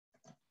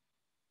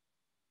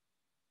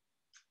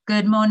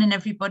Good morning,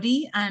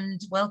 everybody,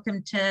 and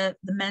welcome to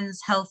the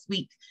Men's Health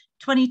Week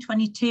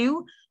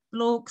 2022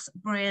 Blokes,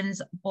 Brains,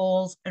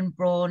 Balls and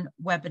Brawn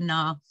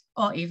webinar,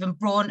 or even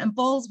Brawn and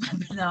Balls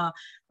webinar,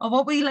 or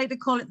what we like to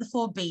call it, the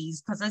 4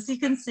 Bs, because as you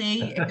can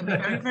see, it can be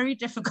very, very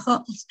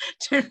difficult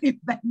to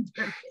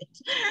remember it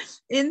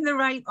in the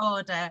right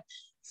order.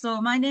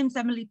 So my name's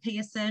Emily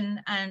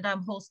Pearson and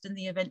I'm hosting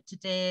the event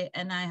today,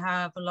 and I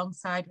have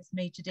alongside with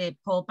me today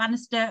Paul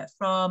Bannister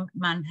from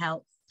Man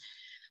Health.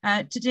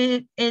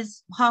 Today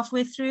is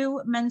halfway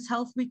through Men's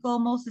Health Week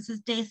almost. This is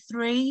day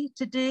 3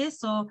 today,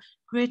 so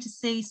great to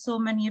see so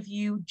many of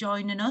you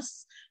joining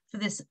us for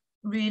this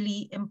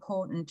really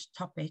important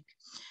topic.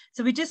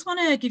 So we just want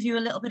to give you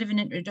a little bit of an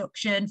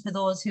introduction for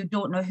those who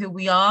don't know who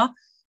we are,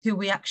 who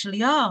we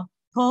actually are.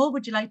 Paul,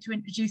 would you like to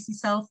introduce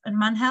yourself and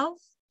Man Health?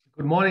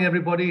 Good morning,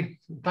 everybody.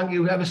 Thank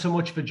you ever so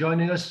much for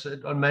joining us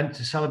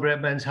to celebrate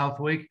Men's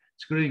Health Week.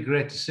 It's really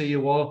great to see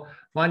you all.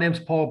 My name's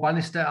Paul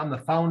Bannister. I'm the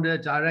founder,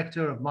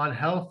 director of Man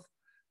Health.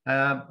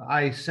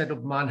 I set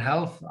up Man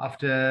Health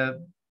after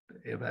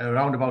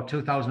around about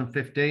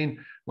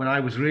 2015, when I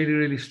was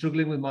really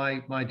struggling with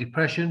my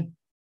depression.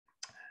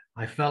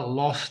 I felt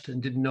lost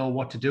and didn't know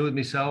what to do with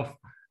myself.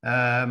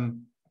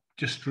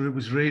 Just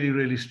was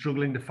really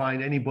struggling to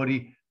find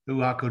anybody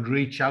who I could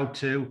reach out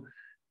to.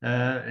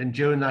 And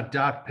during that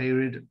dark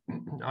period,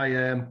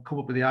 I come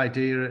up with the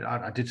idea.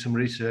 I did some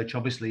research,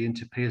 obviously,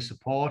 into peer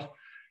support,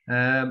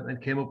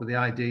 and came up with the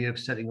idea of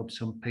setting up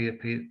some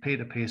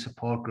peer-to-peer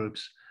support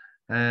groups.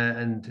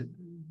 And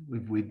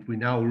we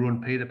now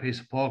run peer-to-peer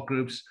support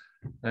groups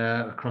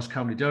across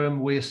County Durham,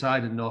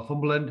 Wearside, and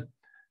Northumberland,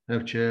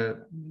 which have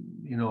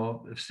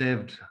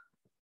saved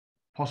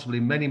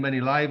possibly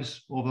many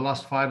lives over the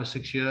last 5 or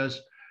 6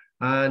 years.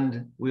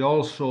 And we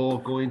also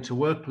go into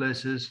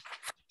workplaces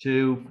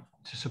to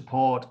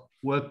support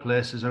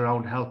workplaces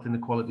around health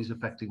inequalities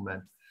affecting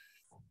men.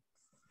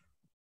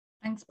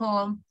 Thanks,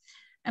 Paul.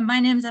 And my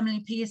name's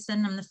Emily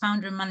Pearson. I'm the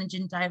founder and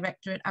managing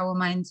director at Our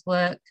Minds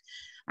Work.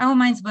 Our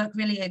Minds Work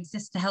really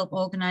exists to help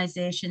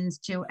organisations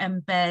to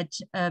embed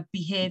a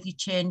behaviour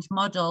change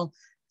model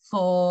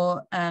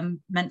for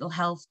mental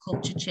health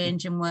culture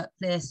change in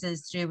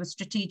workplaces through a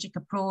strategic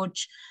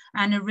approach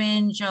and a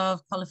range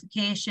of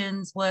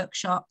qualifications,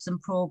 workshops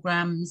and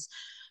programmes.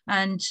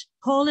 And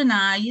Paul and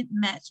I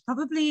met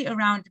probably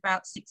around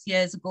about 6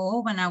 years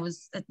ago when I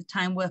was at the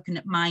time working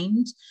at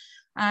Mind,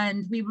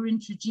 and we were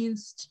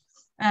introduced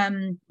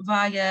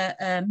via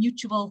a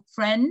mutual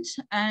friend,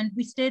 and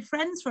we stayed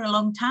friends for a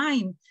long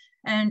time.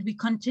 And we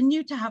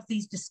continue to have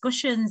these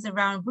discussions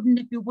around, wouldn't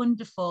it be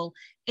wonderful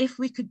if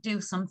we could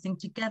do something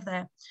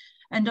together?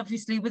 And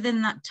obviously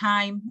within that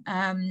time,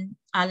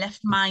 I left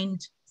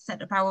Mind,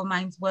 set up Our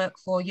Minds Work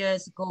 4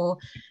 years ago.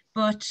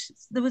 But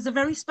there was a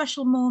very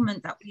special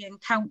moment that we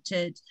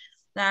encountered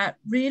that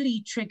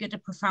really triggered a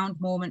profound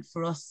moment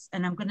for us.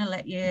 And I'm going to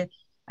let you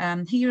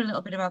hear a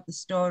little bit about the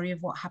story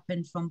of what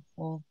happened from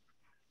Paul.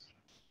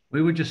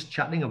 We were just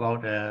chatting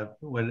about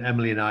when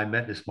Emily and I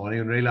met this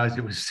morning and realised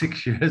it was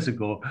 6 years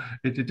ago.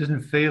 It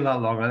doesn't feel that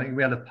long. I think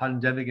we had a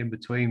pandemic in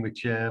between,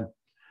 which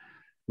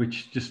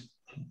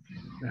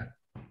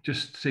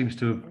just seems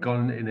to have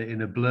gone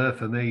in a blur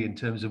for me in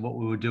terms of what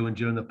we were doing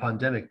during the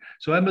pandemic.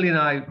 So Emily and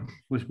I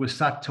were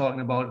sat talking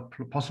about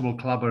possible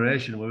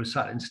collaboration. We were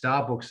sat in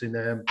Starbucks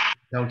in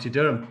County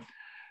Durham,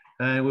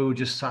 and we were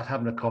just sat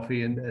having a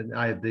coffee. And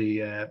I had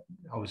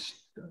I was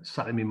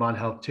sat in my Man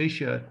Health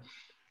t-shirt.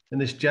 And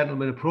this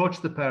gentleman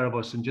approached the pair of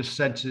us and just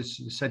said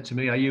to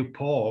me, "Are you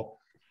Paul?"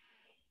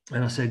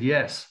 And I said,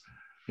 "Yes."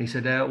 He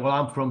said, "Well,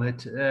 I'm from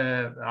it.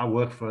 I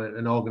work for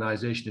an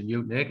organisation in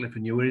Newton Aycliffe,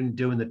 and you were in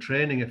doing the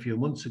training a few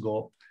months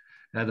ago,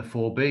 the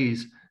 4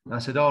 Bs." And I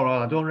said, "All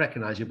right, I don't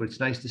recognise you, but it's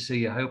nice to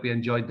see you. I hope you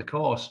enjoyed the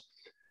course."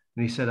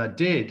 And he said, I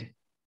did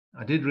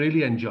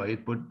really enjoy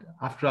it. But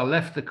after I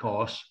left the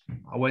course,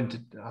 I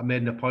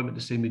made an appointment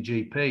to see my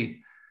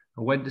GP.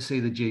 I went to see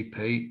the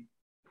GP,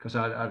 because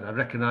I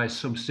recognised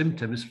some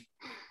symptoms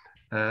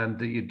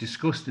that you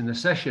discussed in the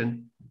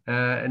session.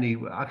 And he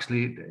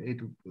actually,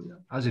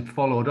 as it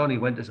followed on, he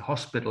went to the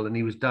hospital and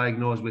he was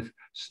diagnosed with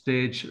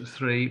stage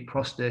 3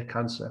 prostate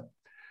cancer.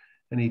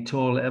 And he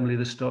told Emily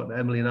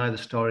and I the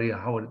story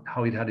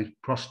how he'd had his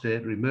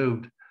prostate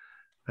removed.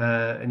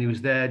 And he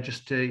was there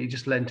he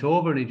just leant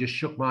over and he just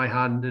shook my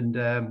hand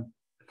and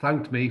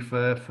thanked me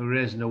for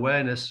raising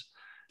awareness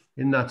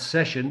in that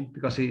session,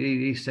 because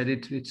he said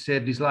it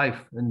saved his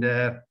life. And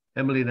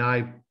Emily and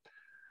I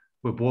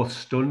were both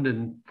stunned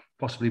and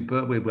possibly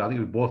I think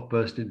we both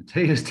burst into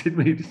tears, didn't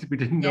we? We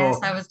didn't know. Yes,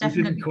 I was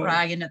definitely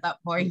crying at that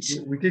point.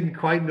 We didn't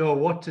quite know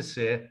what to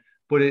say,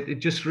 but it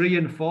just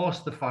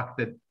reinforced the fact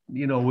that,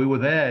 we were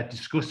there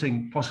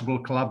discussing possible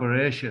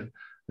collaboration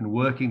and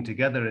working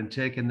together and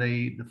taking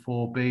the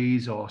 4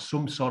 Bs or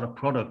some sort of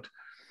product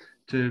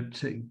to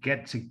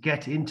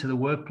get into the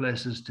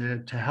workplaces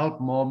to help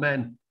more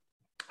men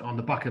on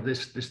the back of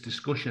this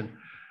discussion.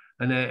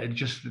 And it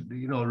just,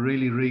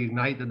 really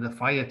reignited the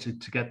fire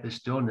to get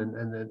this done.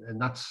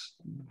 And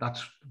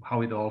that's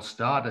how it all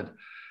started.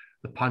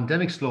 the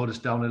pandemic slowed us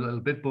down a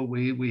little bit, but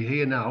we're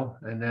here now,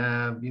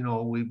 and you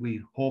know,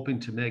 we hoping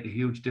to make a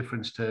huge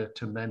difference to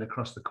men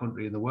across the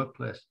country in the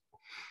workplace.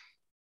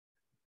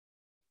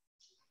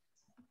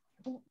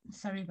 Oh,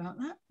 sorry about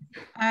that.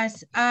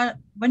 As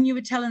when you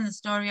were telling the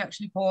story,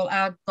 actually, Paul,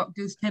 I got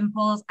goose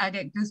pimples. I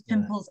get goose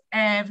pimples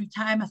every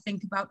time I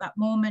think about that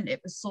moment. It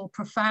was so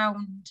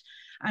profound.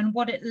 And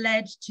what it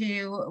led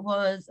to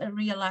was a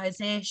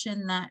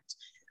realization that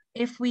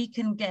if we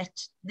can get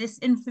this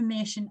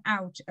information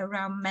out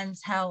around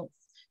men's health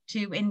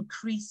to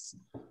increase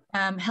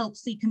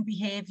help-seeking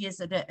behaviours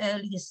at an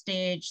earlier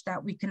stage,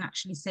 that we can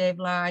actually save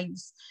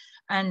lives.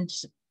 And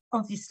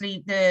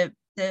obviously the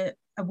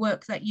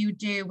work that you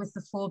do with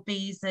the 4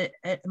 Bs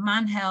at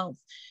Man Health,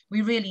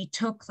 we really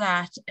took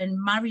that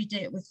and married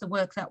it with the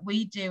work that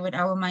we do at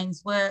Our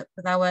Minds Work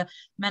with our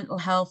mental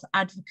health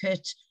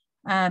advocate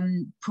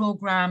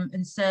program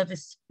and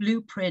service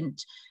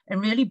blueprint,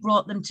 and really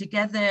brought them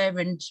together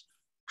and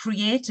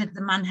created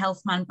the Man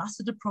Health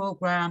Ambassador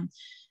program.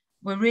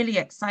 We're really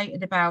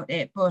excited about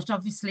it, but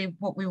obviously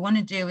what we want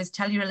to do is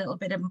tell you a little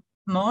bit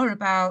more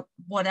about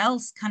what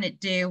else can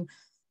it do.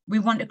 We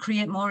want to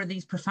create more of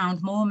these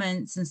profound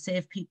moments and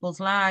save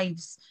people's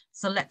lives.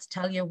 So let's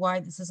tell you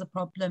why this is a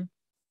problem.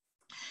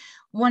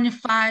 1 in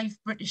 5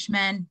 British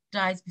men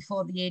dies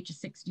before the age of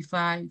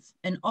 65,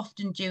 and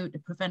often due to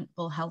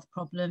preventable health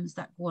problems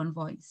that go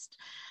unvoiced.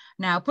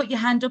 Now, put your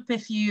hand up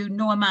if you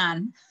know a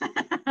man.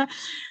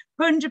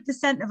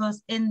 100% of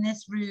us in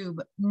this room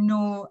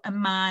know a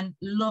man,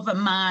 love a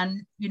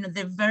man. You know,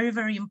 they're very,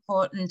 very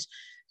important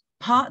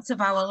parts of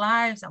our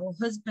lives, our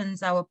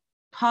husbands, our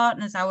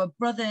partners, our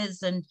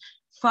brothers and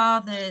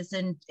fathers,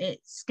 and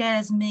it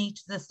scares me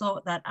to the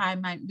thought that I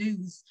might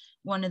lose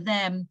one of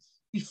them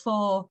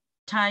before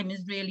time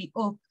is really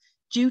up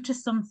due to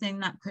something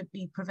that could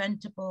be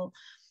preventable.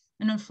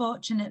 And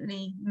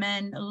unfortunately,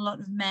 a lot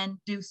of men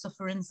do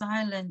suffer in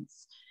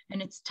silence, and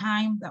it's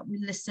time that we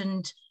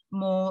listened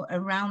more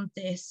around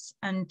this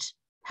and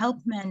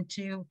help men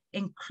to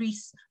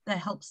increase their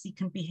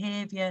help-seeking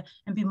behaviour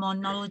and be more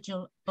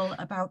knowledgeable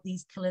about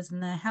these killers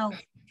and their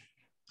health.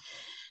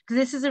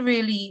 This is a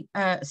really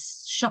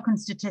shocking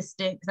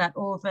statistic that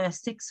over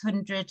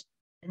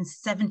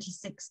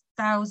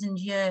 676,000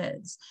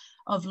 years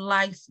of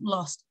life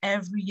lost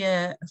every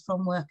year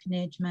from working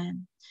age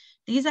men.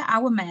 These are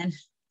our men,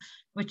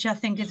 which I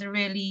think is a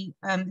really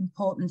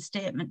important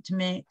statement to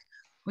make.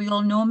 We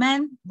all know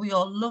men, we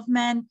all love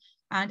men,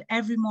 and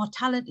every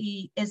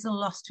mortality is a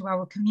loss to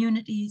our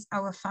communities,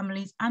 our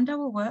families, and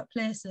our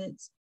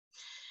workplaces.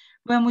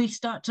 When we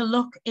start to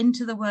look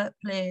into the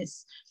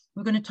workplace,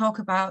 we're going to talk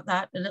about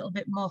that a little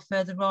bit more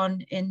further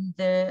on in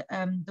the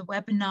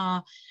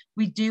webinar.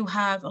 We do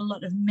have a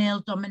lot of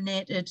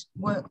male-dominated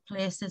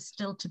workplaces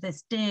still to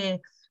this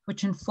day,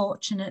 which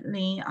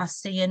unfortunately are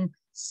seeing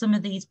some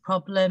of these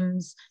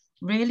problems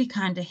really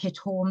kind of hit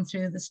home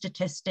through the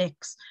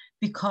statistics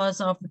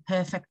because of the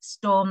perfect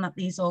storm that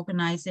these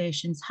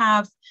organisations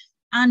have,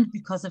 and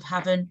because of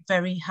having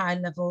very high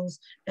levels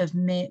of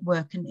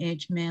working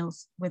age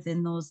males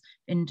within those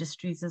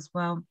industries as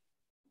well.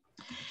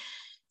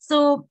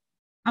 So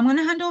I'm going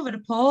to hand over to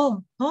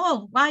Paul.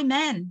 Paul, why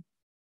men?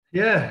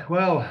 Yeah,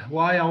 well,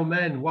 why our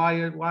men? Why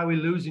are we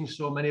losing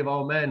so many of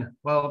our men?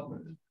 Well,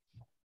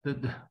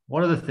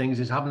 one of the things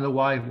is having the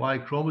Y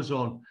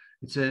chromosome.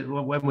 It's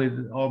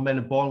when our men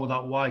are born with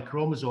that Y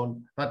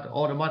chromosome, that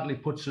automatically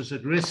puts us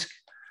at risk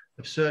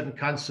of certain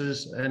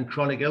cancers and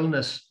chronic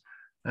illness.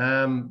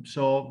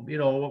 So, you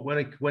know,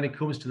 when it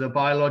comes to the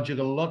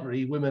biological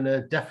lottery, women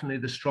are definitely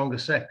the stronger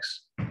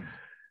sex.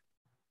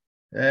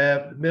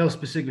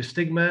 Male-specific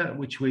stigma,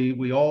 which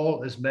we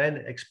all as men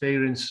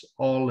experience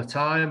all the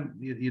time.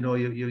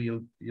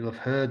 You'll have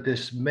heard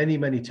this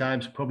many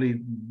times,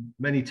 probably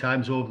many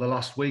times over the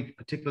last week,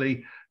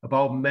 particularly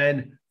about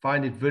men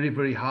find it very,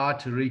 very hard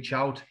to reach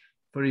out,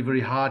 very,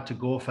 very hard to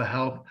go for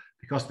help,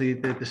 because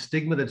the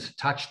stigma that's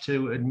attached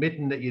to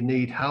admitting that you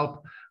need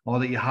help or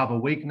that you have a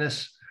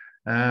weakness.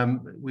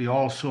 We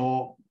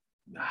also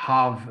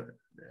have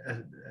a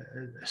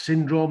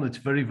syndrome that's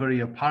very,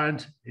 very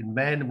apparent in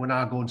men. When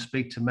I go and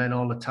speak to men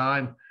all the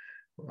time,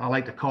 I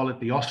like to call it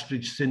the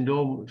ostrich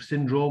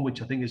syndrome,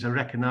 which I think is a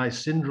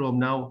recognized syndrome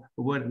now.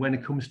 But when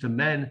it comes to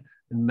men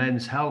and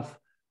men's health,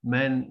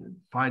 men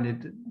find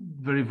it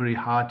very, very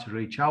hard to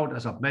reach out,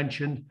 as I've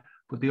mentioned,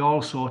 but they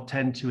also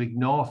tend to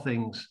ignore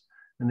things,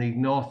 and they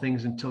ignore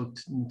things until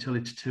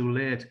it's too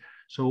late.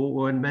 So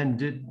when men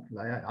did,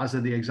 as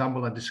in the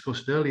example I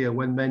discussed earlier,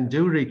 when men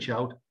do reach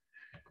out,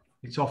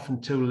 it's often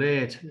too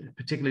late,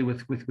 particularly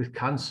with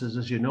cancers.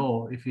 As you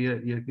know, if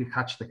you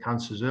catch the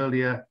cancers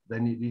earlier,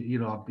 then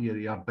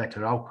you have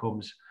better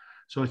outcomes.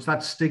 So it's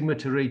that stigma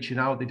to reaching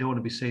out. They don't want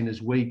to be seen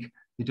as weak.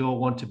 They don't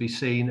want to be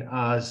seen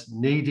as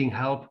needing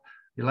help.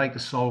 They like to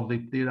solve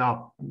they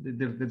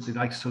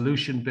like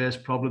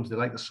solution-based problems. They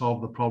like to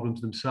solve the problems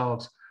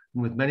themselves.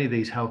 And with many of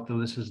these health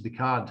illnesses, they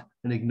can't.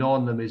 And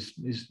ignoring them is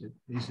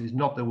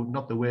not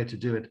the way to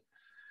do it.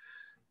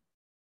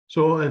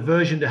 So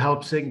aversion to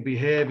help-seeking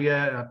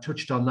behaviour, I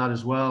touched on that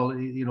as well.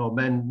 You know,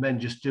 men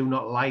just do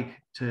not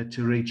like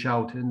to reach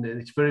out, and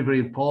it's very, very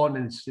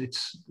important.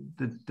 It's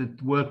the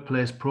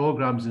workplace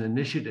programs and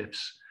initiatives.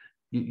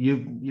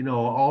 You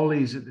know, all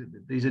these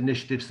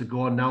initiatives that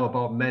go on now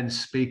about men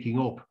speaking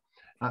up.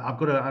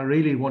 I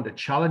really want to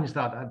challenge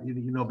that,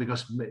 you know,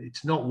 because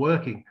it's not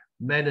working.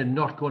 Men are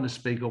not going to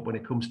speak up when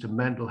it comes to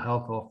mental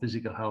health or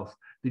physical health.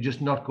 They're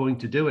just not going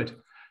to do it.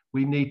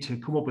 We need to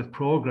come up with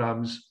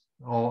programs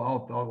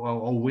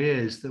or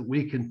ways that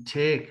we can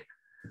take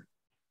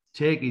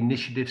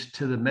initiatives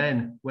to the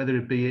men, whether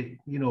it be,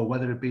 you know,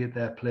 whether it be at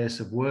their place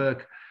of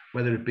work,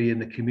 whether it be in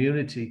the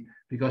community,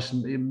 because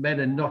men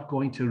are not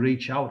going to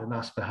reach out and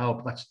ask for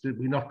help.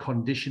 We're not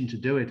conditioned to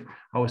do it.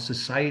 Our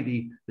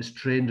society has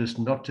trained us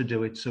not to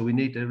do it. So we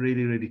need to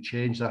really, really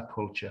change that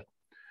culture.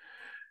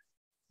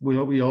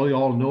 We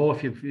all know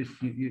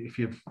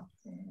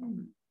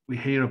we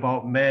hear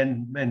about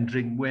men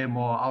drink way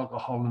more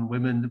alcohol than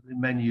women.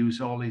 Men use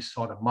all these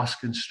sort of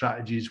masking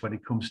strategies when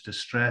it comes to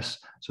stress.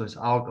 So it's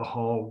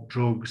alcohol,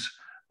 drugs,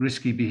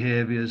 risky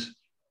behaviors,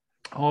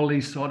 all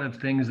these sort of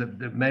things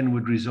that men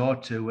would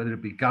resort to, whether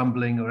it be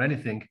gambling or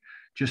anything,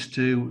 just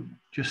to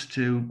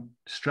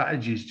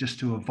strategies, just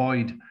to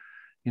avoid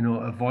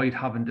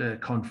having to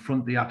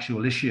confront the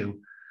actual issue.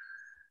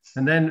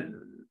 And then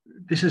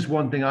this is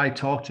one thing I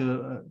talk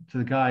to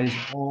the guys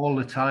all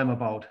the time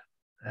about.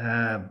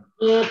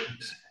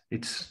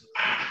 It's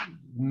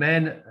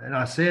men, and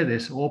I say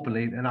this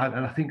openly, and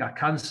I think I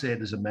can say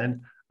it as a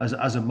man.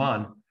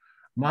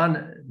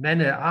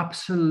 Men are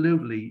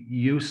absolutely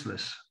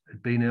useless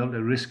at being able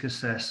to risk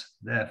assess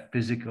their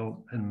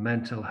physical and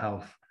mental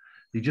health.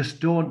 They just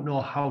don't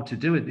know how to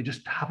do it. They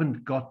just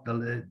haven't got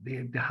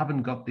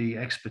the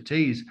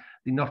expertise.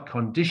 They're not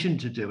conditioned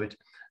to do it,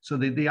 so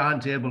they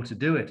aren't able to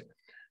do it.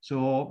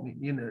 So,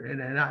 you know,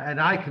 and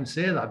I can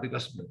say that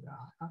because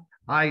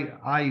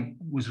I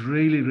was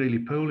really, really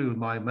poorly with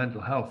my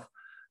mental health.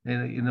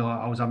 And, you know,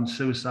 I was having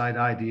suicide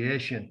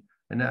ideation,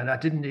 and I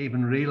didn't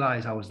even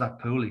realize I was that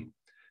poorly.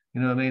 You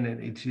know what I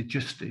mean?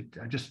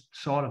 I just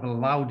sort of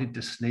allowed it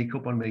to sneak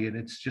up on me,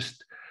 and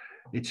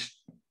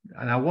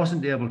and I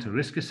wasn't able to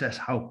risk assess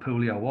how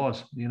poorly I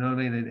was. You know what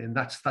I mean? And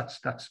that's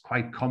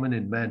quite common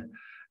in men.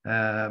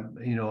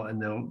 You know, and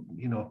they'll,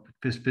 you know,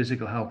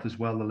 physical health as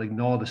well. They'll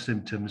ignore the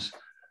symptoms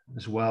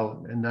as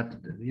well, and that,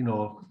 you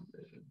know,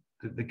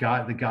 the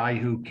guy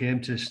who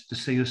came to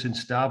see us in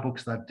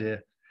Starbucks that day,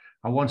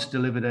 I once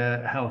delivered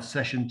a health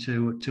session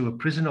to a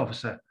prison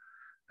officer,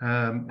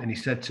 and he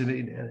said to me,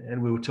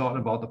 and we were talking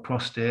about the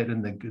prostate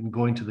and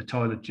going to the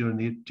toilet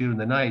during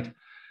the night,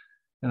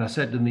 and I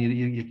said to him,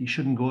 you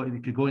shouldn't go.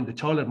 If you go into the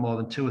toilet more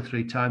than 2 or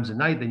 3 times a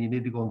night, then you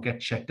need to go and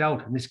get checked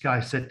out. And this guy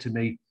said to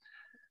me,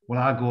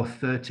 well, I go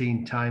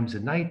 13 times a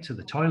night to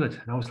the toilet.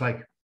 And I was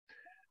like,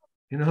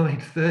 you know,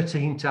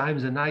 13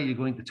 times a night you're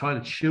going to the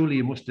toilet. Surely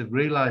you must have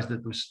realized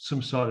that there was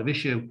some sort of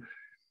issue.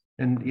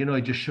 And, you know,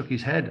 he just shook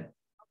his head.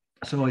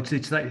 So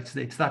it's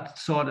that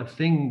sort of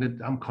thing that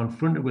I'm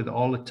confronted with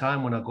all the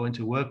time when I go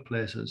into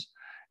workplaces.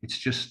 It's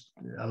just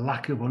a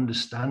lack of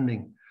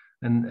understanding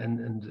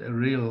and a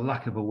real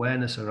lack of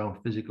awareness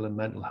around physical and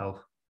mental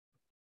health.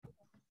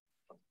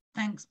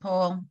 Thanks,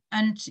 Paul.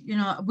 And, you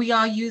know, we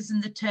are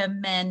using the term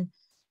men.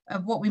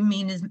 What we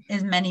mean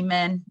is many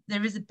men.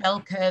 There is a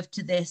bell curve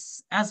to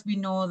this, as we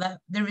know that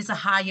there is a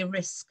higher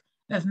risk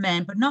of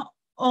men, but not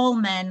all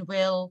men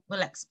will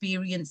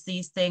experience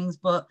these things,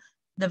 but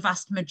the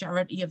vast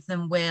majority of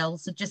them will.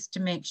 So just to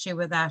make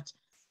sure that,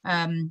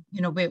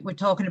 you know, we're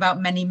talking about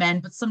many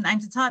men, but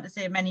sometimes it's hard to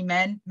say many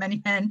men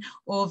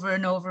over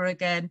and over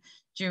again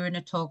during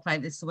a talk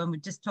like this. So when we're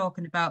just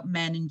talking about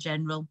men in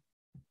general.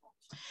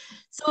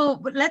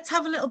 So let's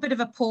have a little bit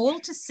of a poll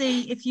to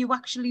see if you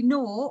actually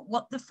know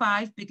what the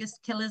 5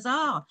 biggest killers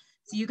are.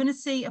 So you're going to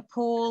see a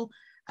poll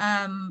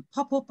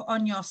pop up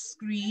on your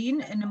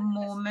screen in a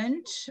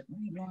moment.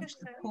 We launch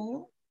the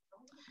poll.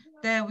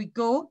 There we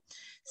go.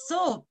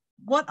 So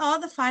what are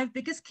the 5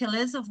 biggest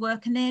killers of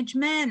working age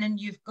men? And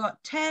you've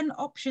got 10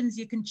 options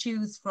you can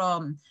choose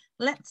from.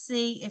 Let's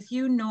see if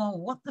you know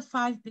what the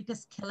 5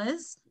 biggest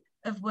killers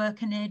of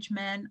working age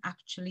men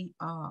actually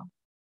are.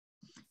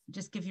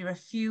 Just give you a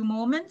few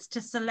moments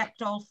to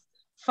select all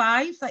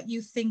 5 that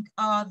you think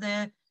are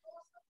the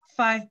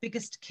 5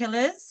 biggest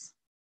killers.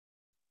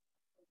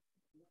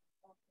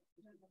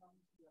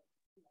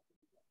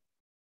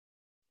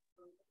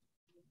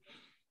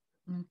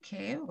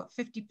 Okay, we've got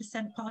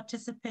 50%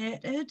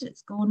 participated.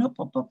 It's going up.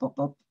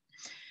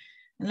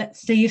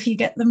 Let's see if you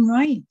get them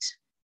right.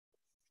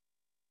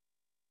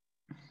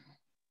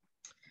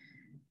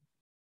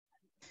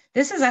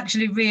 This is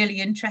actually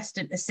really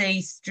interesting to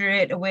see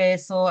straight away.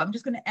 So I'm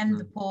just going to end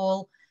the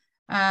poll.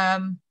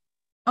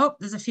 Oh,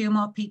 there's a few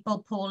more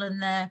people polling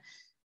there.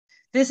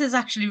 This is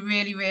actually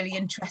really, really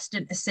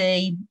interesting to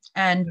see.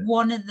 And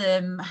one of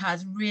them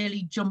has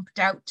really jumped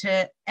out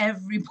to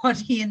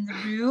everybody in the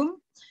room.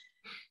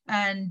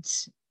 And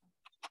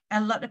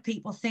a lot of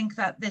people think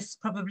that this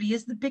probably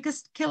is the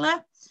biggest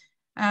killer.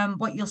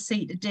 What you'll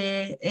see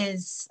today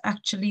is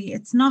actually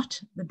it's not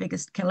the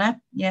biggest killer.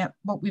 Yeah,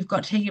 what we've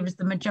got here is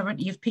the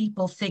majority of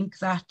people think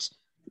that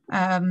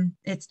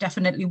It's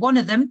definitely one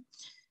of them.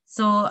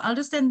 So I'll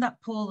just end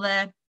that poll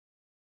there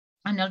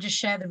and I'll just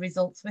share the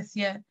results with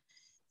you.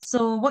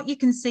 So what you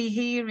can see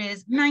here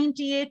is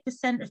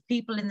 98% of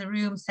people in the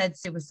room said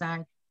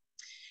suicide.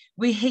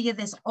 We hear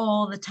this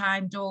all the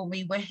time, don't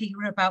we? We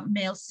hear about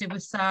male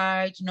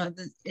suicide. You know,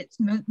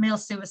 male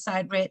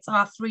suicide rates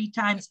are 3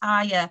 times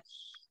higher,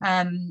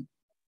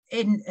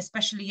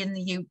 especially in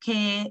the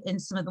UK. In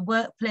some of the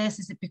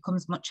workplaces, it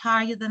becomes much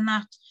higher than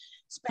that,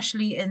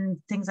 especially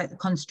in things like the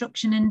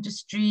construction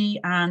industry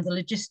and the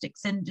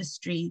logistics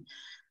industry.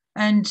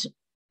 And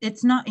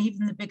it's not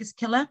even the biggest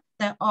killer.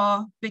 There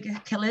are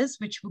bigger killers,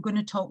 which we're going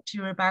to talk to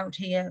you about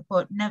here,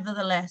 but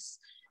nevertheless,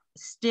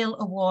 still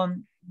a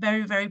one,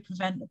 very, very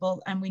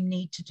preventable, and we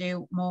need to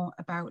do more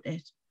about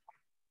it.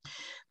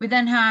 We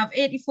then have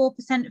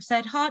 84% have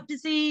said heart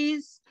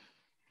disease,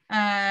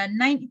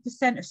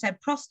 90% have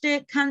said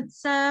prostate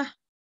cancer,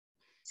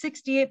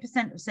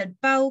 68% have said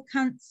bowel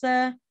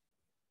cancer,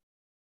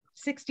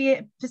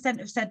 68%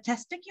 have said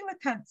testicular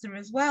cancer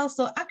as well.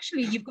 So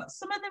actually, you've got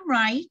some of them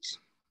right,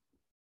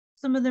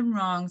 some of them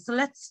wrong. So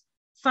let's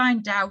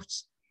find out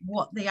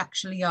what they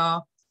actually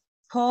are.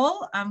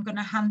 Paul, I'm going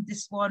to hand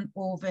this one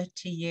over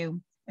to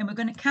you, and we're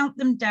going to count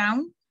them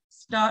down,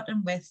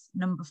 starting with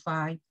number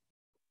 5.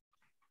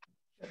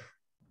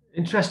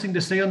 Interesting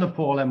to see on the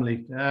poll,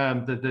 Emily,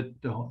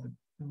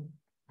 the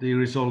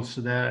results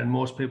are there, and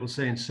most people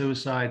saying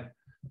suicide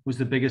was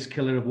the biggest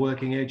killer of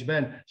working age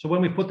men. So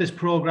when we put this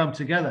program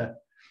together,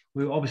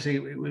 it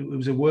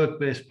was a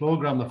work-based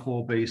program, the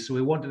 4Bs. So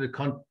we wanted to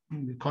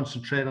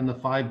concentrate on the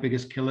 5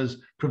 biggest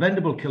killers,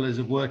 preventable killers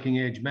of working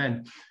age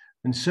men.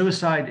 And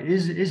suicide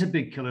is a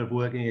big killer of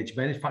working age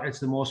men. In fact, it's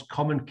the most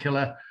common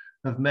killer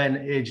of men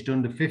aged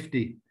under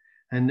 50.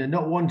 And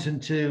not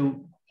wanting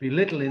to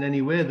belittle in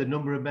any way the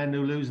number of men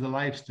who lose their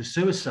lives to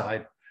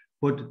suicide,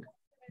 but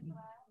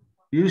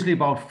usually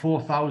about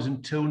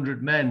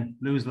 4,200 men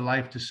lose their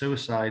life to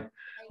suicide.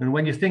 And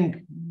when you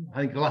think,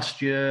 I think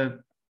last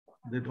year,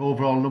 the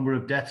overall number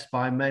of deaths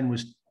by men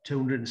was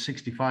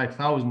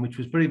 265,000, which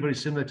was very, very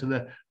similar to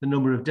the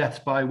number of deaths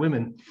by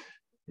women.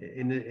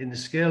 In the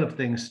scale of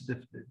things,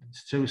 the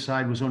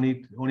suicide was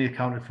only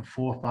accounted for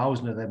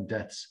 4,000 of them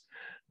deaths.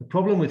 The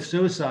problem with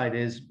suicide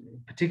is,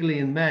 particularly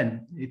in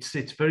men, it's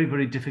very,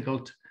 very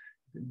difficult,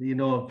 you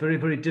know, very,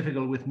 very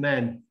difficult with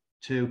men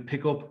to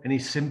pick up any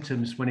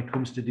symptoms when it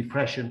comes to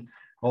depression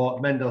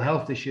or mental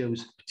health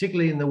issues,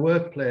 particularly in the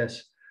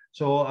workplace.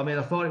 So, I mean,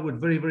 I thought it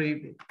would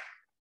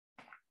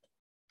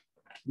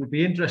would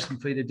be interesting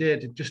for you today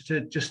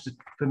to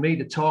for me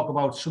to talk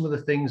about some of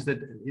the things that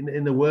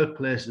in the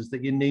workplaces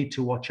that you need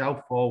to watch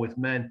out for with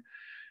men.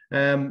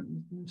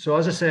 So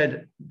as I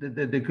said,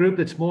 the group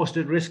that's most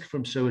at risk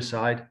from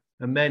suicide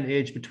are men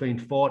aged between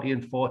 40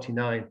 and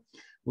 49.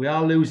 We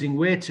are losing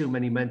way too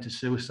many men to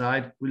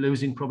suicide. We're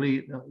losing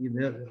probably,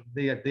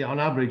 on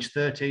average,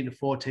 13 to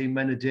 14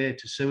 men a day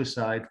to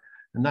suicide.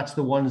 And that's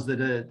the ones that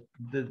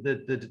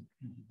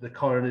the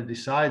coroner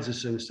decides are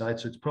suicide.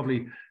 So it's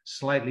probably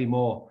slightly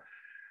more.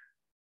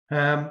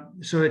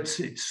 So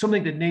it's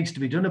something that needs to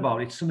be done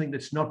about. It's something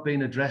that's not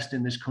been addressed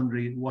in this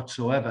country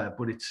whatsoever,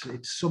 but it's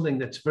something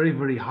that's very,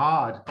 very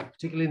hard,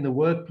 particularly in the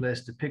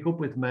workplace, to pick up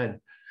with men.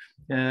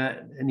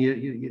 And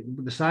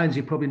the signs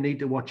you probably need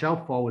to watch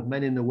out for with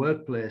men in the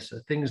workplace are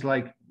things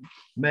like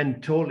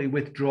men totally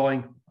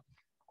withdrawing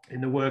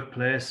in the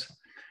workplace,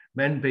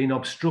 men being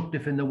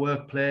obstructive in the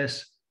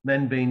workplace,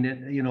 men being,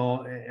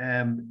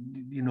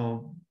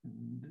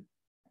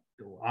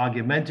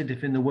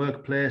 argumentative in the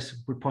workplace,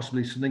 would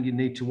possibly something you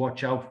need to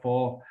watch out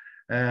for.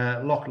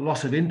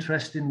 Loss of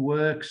interest in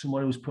work,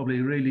 someone who's probably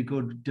a really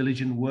good,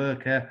 diligent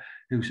worker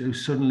who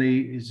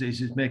suddenly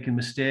is making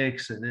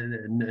mistakes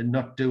and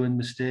not doing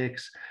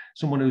mistakes.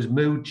 Someone whose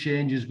mood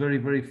changes very,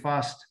 very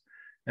fast.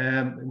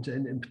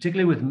 And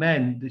particularly with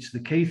men, the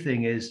key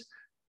thing is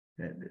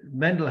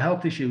mental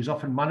health issues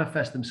often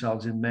manifest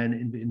themselves in men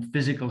in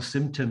physical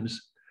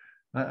symptoms.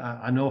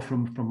 I know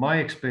from my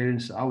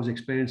experience, I was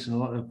experiencing a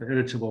lot of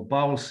irritable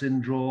bowel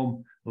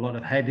syndrome, a lot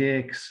of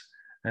headaches.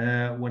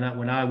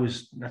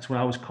 That's what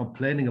I was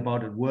complaining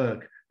about at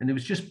work, and it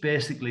was just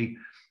basically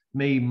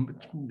me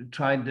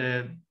trying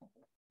to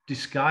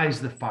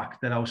disguise the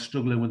fact that I was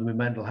struggling with my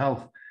mental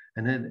health.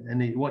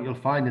 And what you'll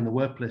find in the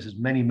workplace is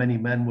many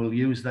men will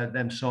use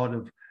them sort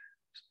of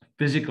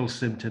physical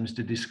symptoms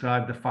to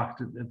describe the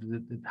fact of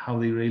how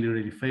they're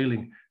really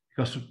feeling.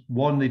 Because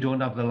one, they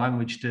don't have the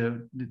language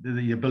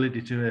the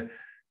ability to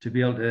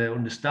be able to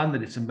understand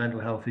that it's a mental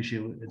health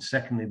issue, and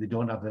secondly, they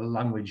don't have the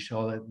language,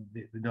 or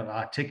they're not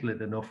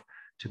articulate enough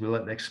to be able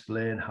to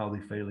explain how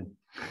they're feeling.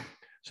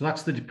 So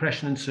that's the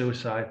depression and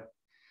suicide.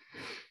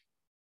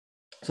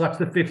 So that's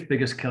the 5th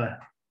biggest killer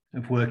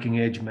of working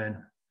age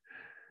men.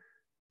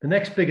 The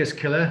next biggest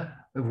killer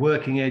of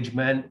working age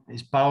men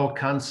is bowel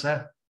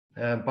cancer.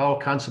 Bowel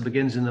cancer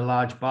begins in the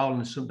large bowel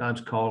and is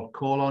sometimes called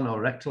colon or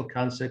rectal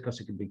cancer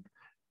because it can be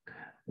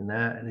in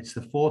there, and it's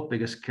the 4th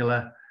biggest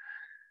killer.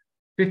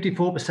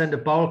 54%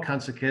 of bowel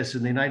cancer cases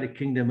in the United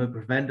Kingdom are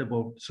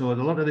preventable. So a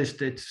lot of this,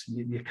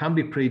 you can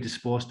be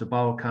predisposed to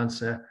bowel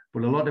cancer,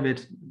 but a lot of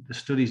it, the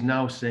studies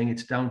now saying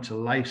it's down to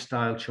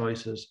lifestyle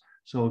choices.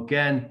 So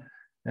again,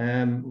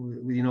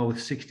 you know, with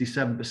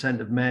 67%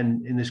 of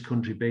men in this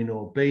country being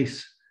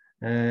obese,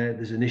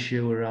 there's an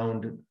issue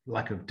around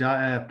lack of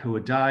diet,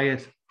 poor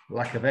diet,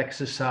 lack of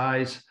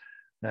exercise,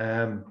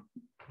 you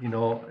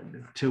know,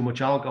 too much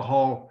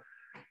alcohol,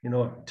 you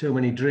know, too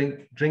many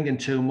drinking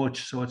too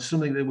much. So it's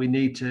something that we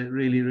need to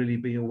really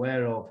be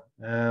aware of.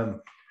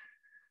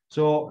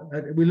 So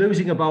we're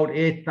losing about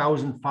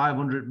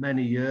 8,500 men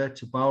a year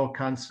to bowel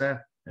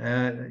cancer.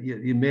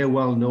 You may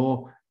well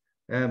know.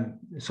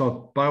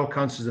 So bowel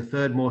cancer is the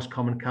third most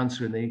common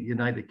cancer in the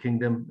United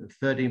Kingdom,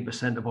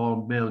 13% of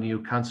all male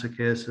new cancer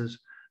cases.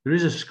 There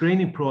is a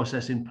screening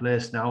process in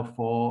place now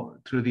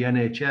through the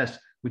NHS,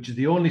 which is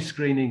the only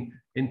screening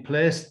in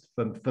place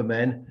for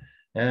men.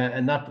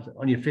 And that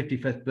on your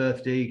 55th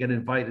birthday, you get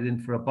invited in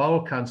for a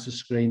bowel cancer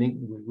screening,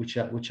 which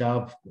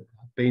I've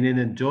been in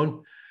and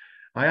done.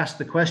 I asked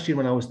the question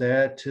when I was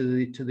there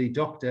to the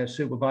doctor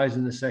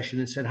supervising the session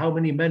and said, how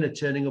many men are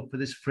turning up for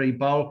this free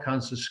bowel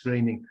cancer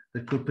screening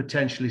that could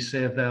potentially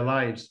save their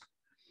lives?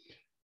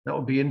 That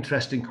would be an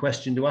interesting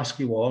question to ask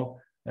you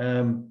all.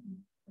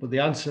 But the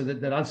answer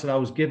that answer I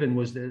was given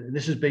was that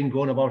this has been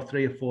going about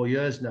 3 or 4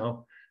 years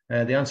now.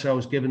 The answer I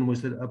was given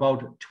was that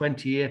about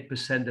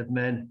 28% of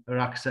men are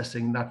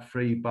accessing that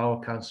free bowel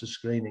cancer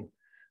screening.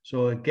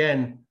 So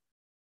again,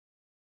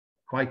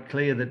 quite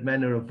clear that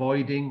men are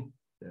avoiding.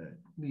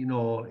 You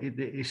know, it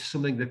is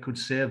something that could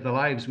save their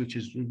lives, which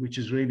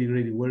is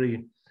really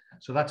worrying.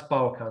 So that's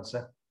bowel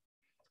cancer,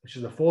 which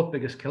is the 4th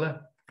biggest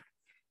killer.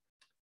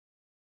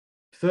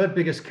 3rd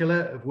biggest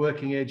killer of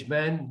working age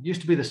men.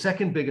 Used to be the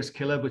 2nd biggest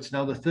killer, but it's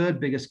now the 3rd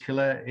biggest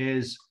killer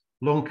is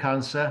lung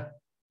cancer.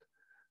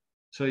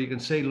 So you can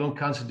see lung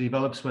cancer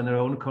develops when there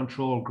are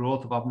uncontrolled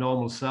growth of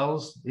abnormal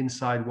cells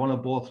inside one or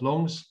both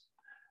lungs,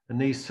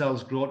 and these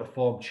cells grow to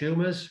form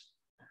tumors.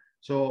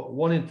 So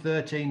 1 in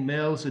 13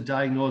 males are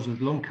diagnosed with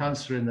lung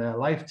cancer in their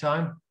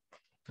lifetime.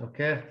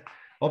 Okay,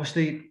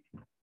 obviously,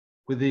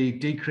 with the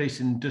decrease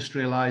in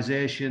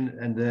industrialization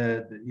and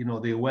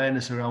the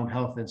awareness around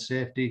health and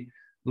safety,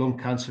 lung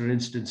cancer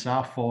incidents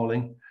are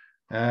falling,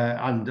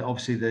 and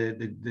obviously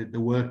the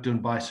work done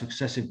by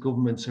successive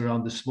governments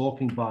around the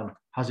smoking ban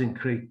has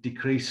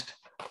decreased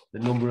the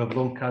number of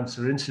lung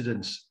cancer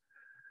incidents.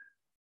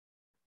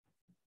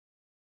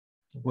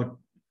 But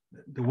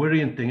the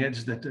worrying thing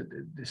is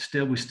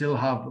that we still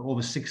have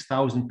over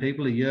 6,000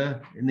 people a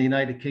year in the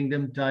United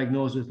Kingdom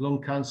diagnosed with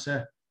lung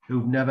cancer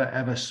who've never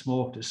ever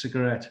smoked a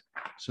cigarette.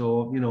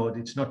 So, you know,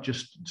 it's not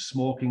just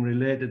smoking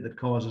related that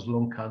causes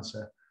lung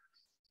cancer.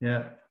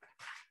 Yeah.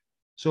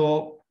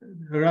 So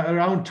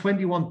around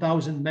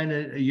 21,000 men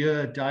a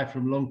year die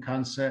from lung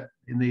cancer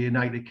in the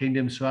United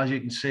Kingdom. So as you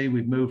can see,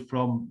 we've moved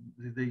from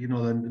the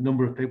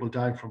number of people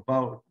dying from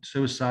bowel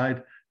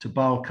suicide to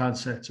bowel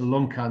cancer to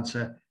lung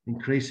cancer,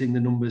 increasing the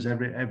numbers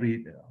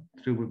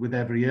with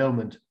every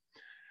ailment.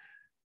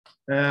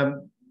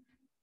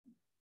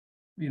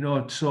 You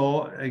know,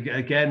 so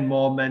again,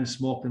 more men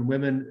smoke than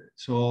women.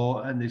 So,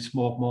 and they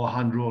smoke more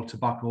hand-rolled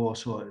tobacco,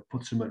 so it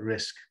puts them at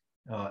risk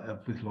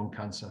with lung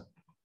cancer.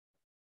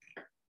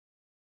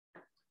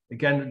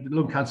 Again,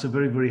 lung cancer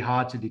very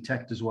hard to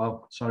detect as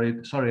well.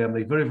 Sorry,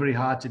 Emily. Very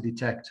hard to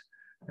detect.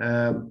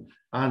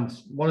 And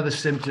one of the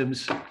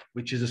symptoms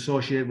which is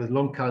associated with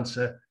lung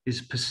cancer is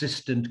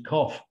persistent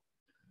cough.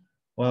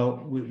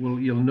 Well,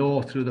 you'll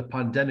know through the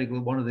pandemic that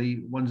one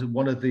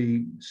of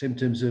the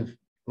symptoms of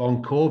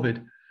long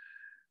COVID,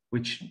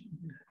 which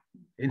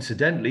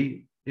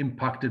incidentally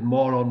impacted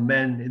more on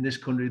men in this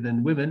country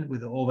than women,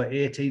 with over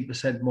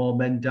 18% more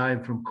men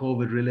dying from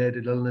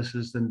COVID-related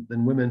illnesses than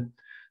women.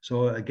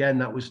 So again,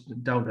 that was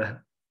down to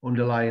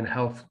underlying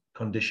health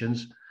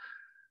conditions.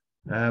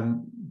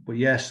 But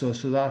yes, so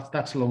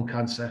that's lung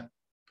cancer.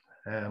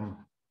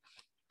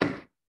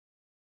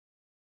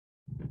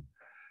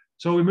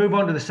 So we move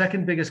on to the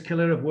 2nd biggest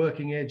killer of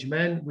working age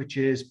men, which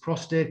is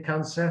prostate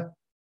cancer.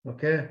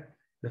 Okay,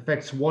 it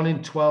affects 1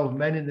 in 12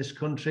 men in this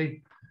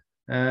country,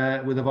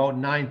 with about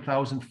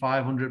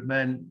 9,500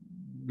 men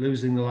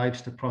losing their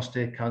lives to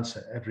prostate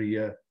cancer every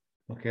year.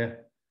 Okay.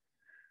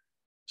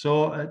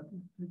 So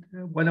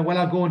when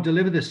I go and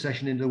deliver this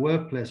session in the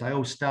workplace, I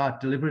always start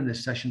delivering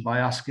this session by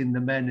asking the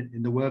men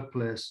in the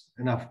workplace,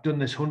 and I've done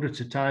this hundreds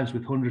of times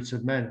with hundreds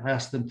of men. I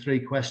ask them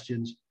 3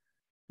 questions.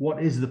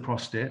 What is the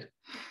prostate?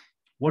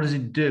 What does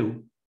it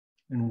do?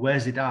 And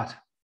where's it at?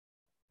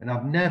 And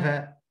I've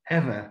never,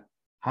 ever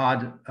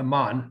had a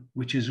man,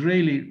 which is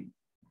really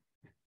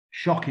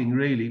shocking,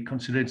 really,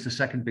 considering it's the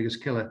 2nd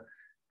biggest killer,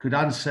 could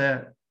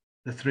answer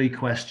the 3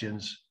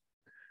 questions.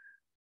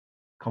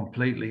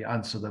 Completely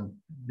answer them.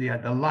 The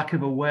lack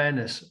of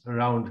awareness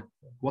around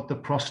what the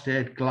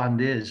prostate gland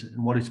is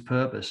and what its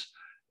purpose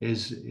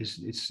is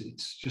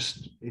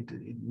it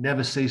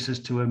never ceases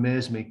to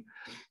amaze me.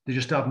 They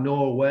just have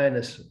no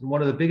awareness. And one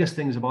of the biggest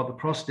things about the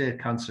prostate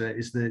cancer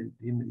is that,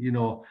 you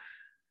know,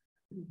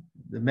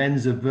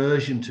 men's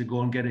aversion to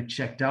go and get it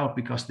checked out,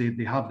 because they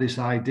have this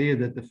idea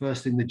that the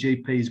first thing the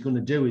GP is going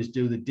to do is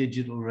do the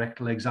digital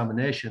rectal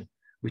examination,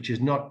 which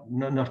is not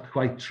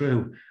quite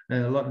true.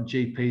 A lot of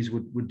GPs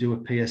would do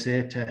a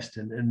PSA test,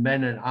 and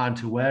men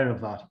aren't aware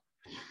of that.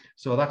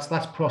 So that's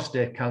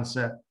prostate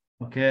cancer.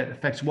 Okay, it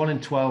affects 1 in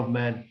 12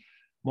 men.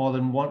 More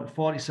than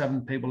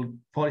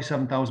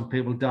 47,000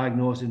 people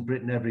diagnosed in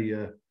Britain every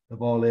year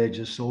of all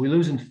ages. So we're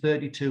losing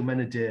 32 men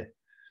a day.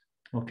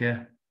 Okay.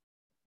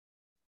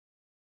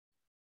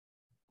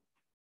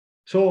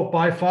 So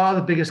by far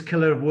the biggest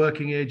killer of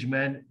working age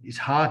men is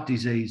heart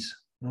disease.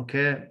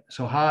 Okay,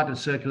 so heart and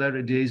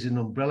circulatory disease is an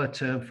umbrella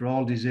term for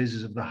all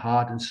diseases of the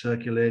heart and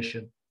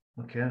circulation.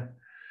 Okay,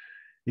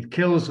 it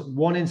kills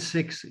 1 in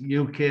 6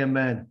 UK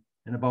men,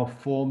 and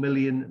about 4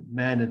 million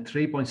men and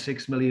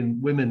 3.6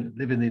 million women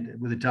living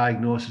with a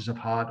diagnosis of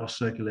heart or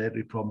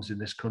circulatory problems in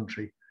this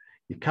country.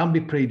 You can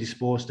be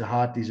predisposed to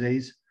heart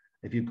disease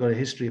if you've got a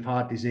history of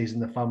heart disease in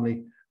the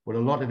family, but a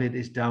lot of it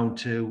is down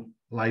to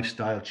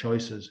lifestyle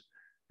choices.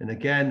 And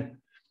again,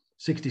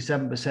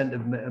 67%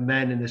 of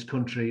men in this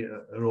country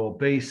are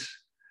obese.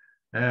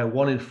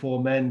 1 in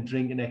 4 men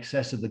drink in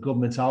excess of the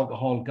government's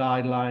alcohol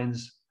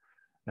guidelines.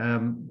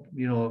 Men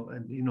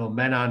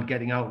aren't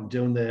getting out and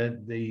doing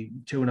the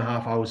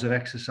 2.5 hours of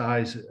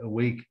exercise a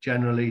week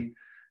generally.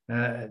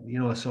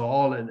 So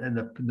all in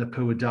the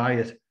poor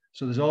diet.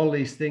 So there's all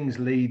these things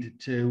lead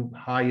to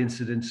high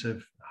incidence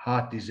of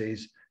heart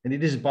disease, and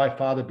it is by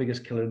far the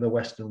biggest killer in the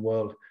Western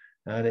world,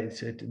 and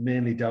it's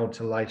mainly down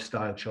to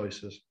lifestyle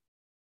choices.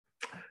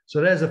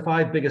 So there's the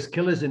 5 biggest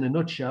killers in a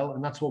nutshell,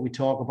 and that's what we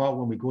talk about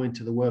when we go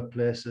into the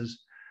workplaces,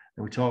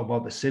 and we talk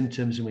about the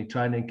symptoms, and we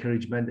try and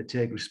encourage men to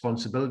take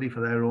responsibility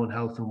for their own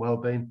health and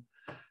well-being.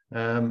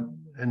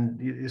 And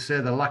you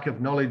say the lack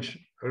of knowledge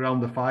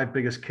around the 5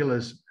 biggest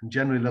killers, and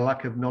generally the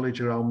lack of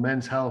knowledge around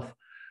men's health,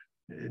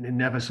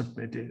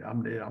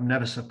 I'm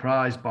never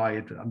surprised by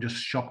it. I'm just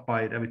shocked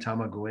by it every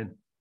time I go in.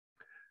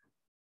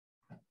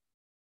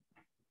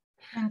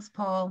 Thanks,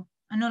 Paul.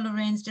 I know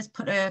Lorraine's just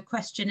put a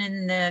question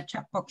in the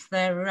chat box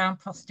there around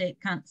prostate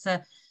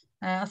cancer.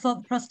 I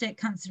thought the prostate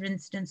cancer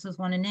incidence was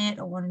 1 in 8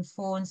 or 1 in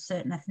 4 in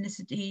certain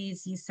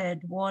ethnicities. You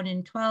said 1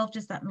 in 12.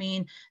 Does that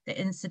mean the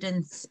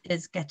incidence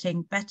is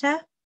getting better?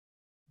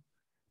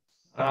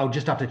 I'll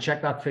just have to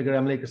check that figure,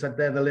 Emily, because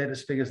they're the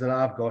latest figures that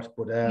I've got.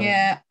 But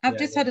I've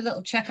just had a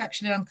little check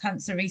actually on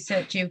Cancer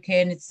Research UK,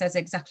 and it says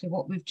exactly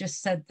what we've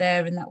just said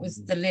there, and that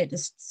was the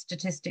latest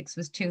statistics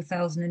was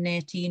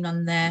 2018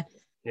 on there.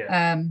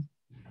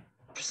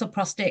 So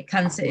prostate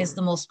cancer is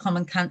the most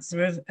common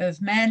cancer of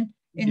men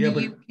in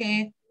the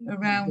UK,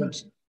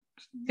 around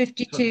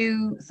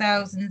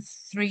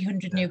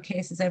 52,300 new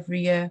cases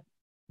every year.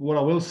 What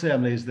I will say,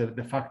 Emily, is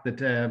the fact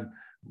that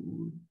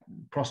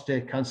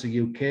Prostate Cancer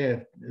UK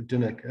have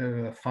done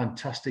a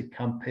fantastic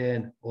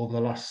campaign over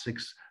the last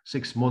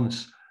six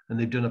months, and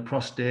they've done a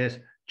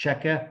prostate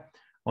checker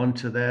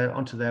onto their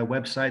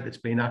website that's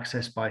been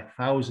accessed by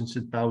thousands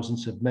and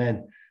thousands of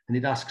men, and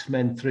it asks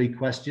men 3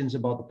 questions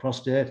about the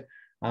prostate,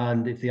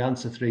 and if they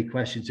answer 3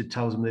 questions, it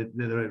tells them that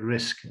they're at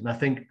risk. And I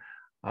think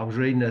I was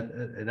reading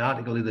an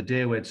article the other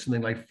day where it's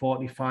something like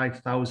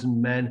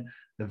 45,000 men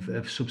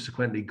have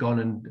subsequently gone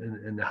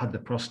and had the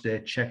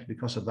prostate checked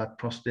because of that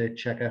prostate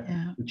checker,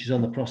 which is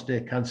on the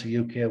Prostate Cancer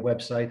UK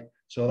website.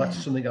 So that's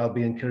something I'll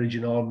be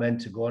encouraging all men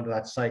to go onto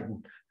that site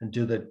and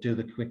do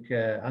the quick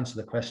answer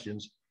the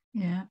questions.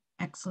 Yeah,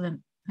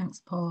 excellent. Thanks,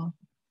 Paul.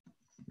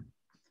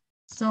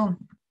 So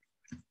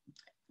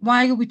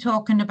why are we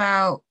talking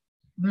about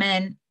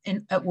men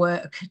at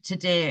work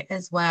today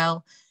as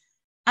well?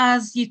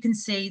 As you can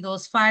see,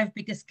 those 5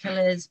 biggest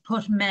killers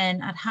put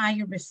men at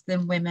higher risk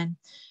than women.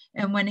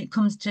 And when it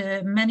comes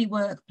to many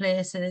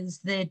workplaces,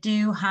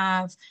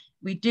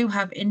 we do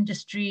have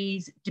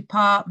industries,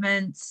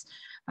 departments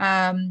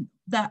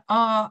that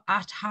are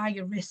at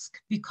higher risk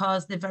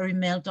because they're very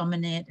male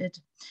dominated.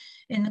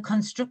 In the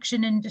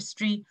construction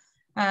industry,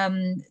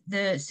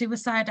 the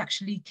suicide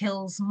actually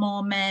kills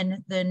more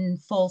men than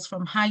falls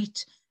from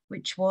height,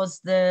 which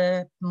was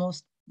the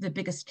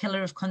biggest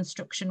killer of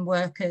construction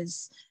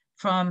workers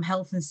from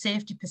health and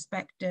safety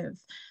perspective.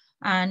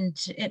 And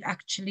it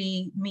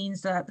actually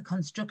means that the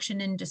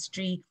construction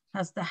industry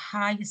has the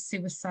highest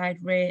suicide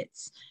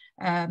rates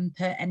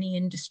per any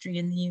industry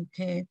in the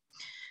UK.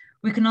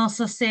 We can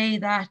also say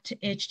that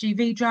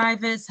HGV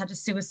drivers had a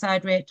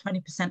suicide rate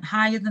 20%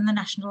 higher than the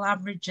national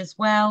average as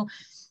well.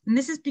 And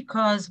this is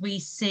because we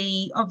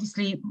see,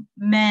 obviously,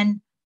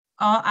 men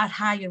are at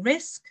higher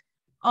risk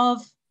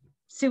of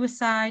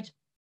suicide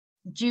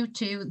due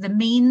to the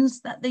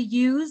means that they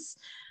use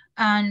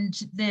and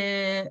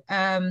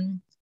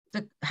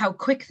how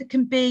quick they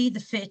can be. The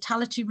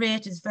fatality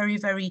rate is very,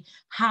 very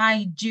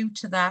high due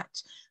to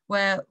that,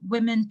 where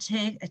women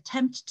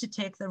attempt to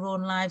take their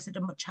own lives at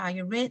a much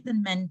higher rate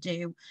than men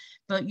do.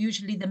 But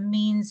usually the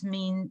means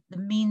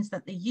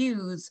that they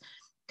use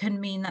can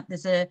mean that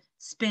there's a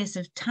space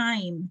of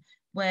time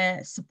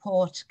where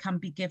support can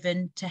be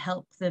given to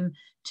help them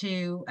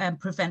to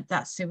prevent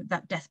that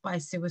death by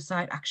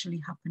suicide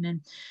actually happening.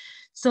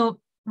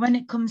 So when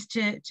it comes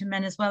to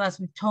men as well, as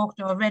we've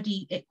talked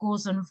already, it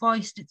goes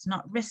unvoiced, it's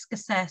not risk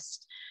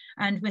assessed.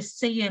 And we're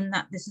seeing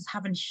that this is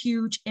having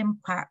huge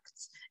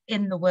impacts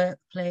in the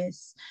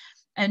workplace.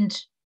 And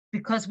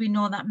because we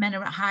know that men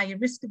are at higher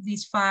risk of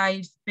these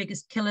 5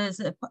 biggest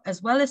killers,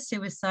 as well as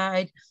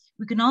suicide,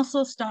 we can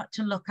also start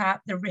to look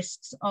at the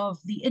risks of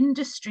the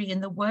industry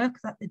and the work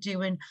that they're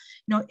doing.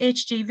 You know,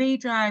 HGV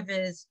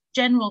drivers,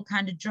 general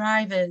kind of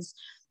drivers,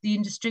 the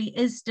industry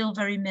is still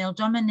very male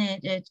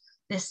dominated.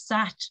 They're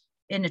sat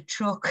in a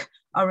truck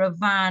or a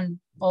van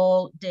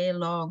all day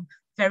long,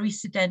 very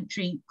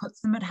sedentary,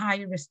 puts them at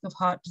higher risk of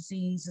heart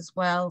disease as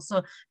well.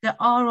 So there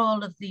are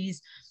all of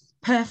these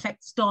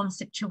perfect storm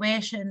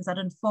situations that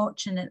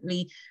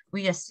unfortunately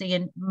we are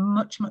seeing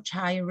much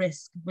higher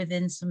risk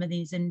within some of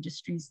these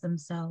industries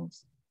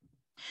themselves.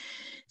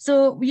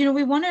 So, you know,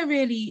 we want to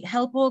really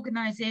help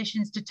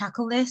organizations to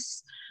tackle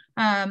this,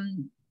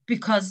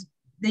 because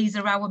these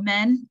are our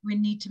men. We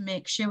need to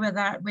make sure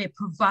that we're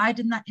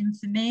providing that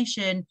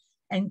information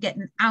and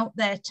getting out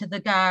there to the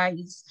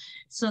guys,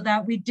 so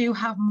that we do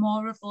have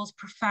more of those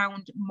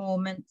profound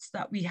moments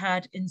that we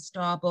had in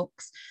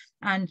Starbucks.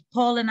 And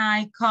Paul and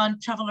I can't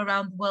travel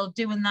around the world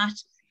doing that.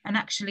 And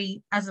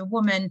actually, as a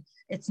woman,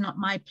 it's not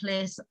my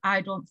place,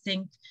 I don't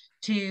think,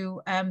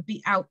 to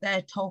be out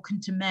there talking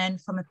to men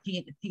from a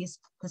peer-to-peer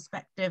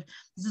perspective.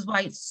 This is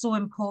why it's so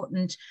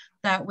important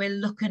that we're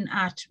looking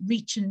at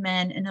reaching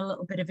men in a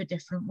little bit of a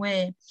different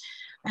way.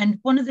 And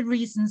one of the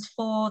reasons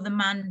for the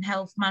Man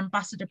Health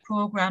Ambassador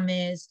program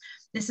is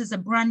this is a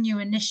brand new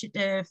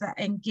initiative that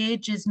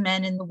engages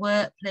men in the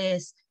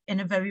workplace in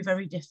a very,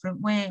 very different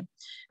way.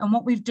 And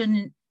what we've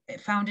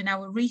found in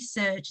our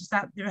research is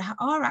that there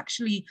are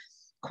actually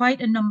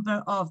quite a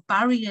number of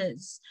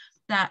barriers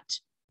that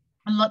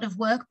a lot of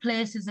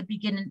workplaces are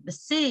beginning to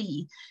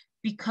see,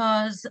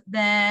 because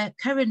their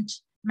current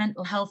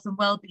mental health and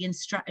wellbeing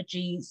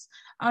strategies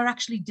are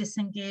actually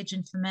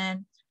disengaging for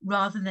men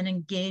rather than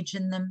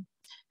engaging them.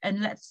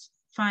 And let's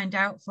find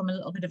out from a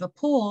little bit of a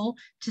poll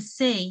to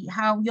see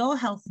how your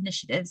health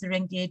initiatives are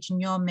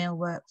engaging your male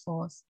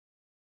workforce.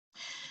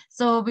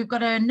 So we've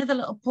got another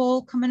little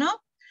poll coming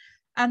up.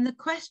 And the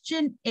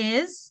question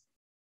is,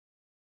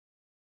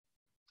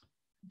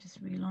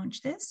 just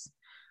relaunch this.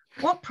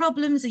 What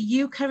problems are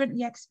you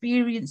currently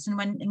experiencing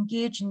when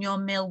engaging your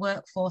male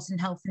workforce in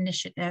health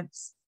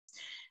initiatives?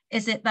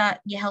 Is it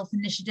that your health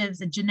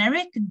initiatives are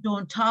generic and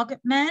don't target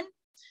men?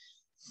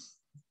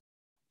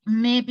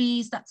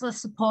 Maybe that the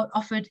support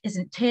offered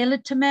isn't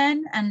tailored to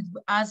men. And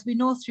as we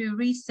know through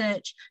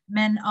research,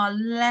 men are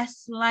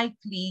less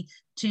likely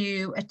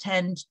to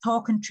attend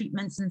talking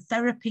treatments and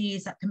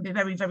therapies that can be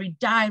very, very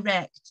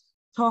direct,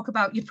 talk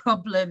about your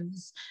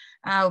problems.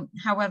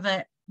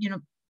 However, you know,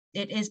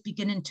 it is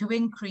beginning to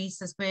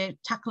increase as we're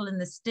tackling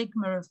the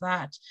stigma of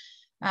that.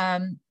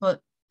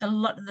 But a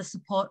lot of the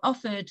support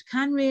offered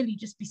can really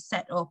just be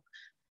set up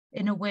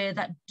in a way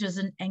that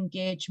doesn't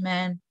engage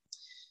men.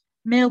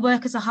 Male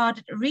workers are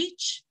harder to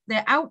reach.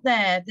 They're out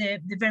there, they're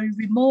very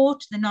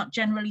remote, they're not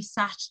generally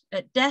sat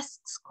at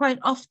desks. Quite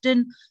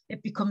often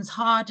it becomes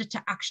harder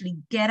to actually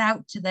get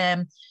out to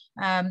them,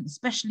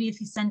 especially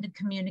if you're sending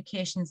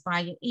communications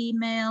via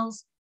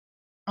emails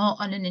or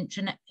on an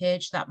intranet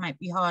page. That might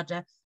be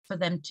harder for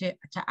them to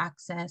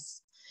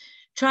access.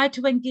 Tried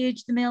to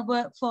engage the male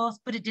workforce,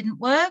 but it didn't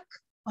work,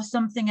 or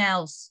something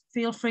else.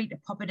 Feel free to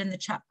pop it in the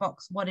chat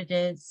box what it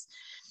is.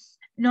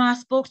 You know, I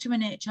spoke to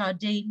an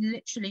HRD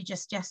literally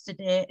just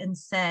yesterday and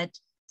said,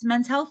 it's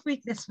Men's Health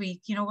Week this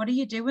week. You know, what are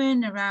you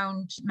doing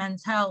around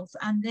men's health?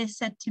 And they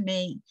said to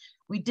me,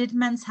 we did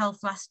men's health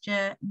last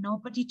year.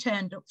 Nobody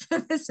turned up for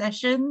the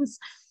sessions,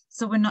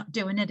 so we're not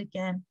doing it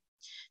again.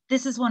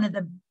 This is one of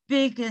the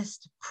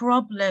biggest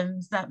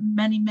problems that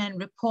many men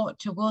report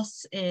to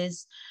us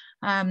is,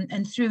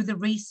 and through the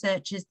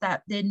research, is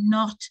that they're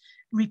not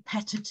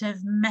repetitive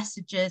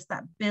messages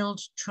that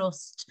build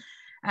trust.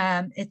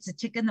 It's a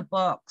tick in the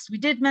box. We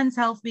did Men's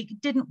Health Week,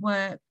 it didn't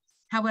work.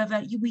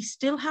 However, we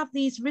still have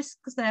these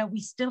risks there.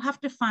 We still have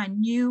to find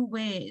new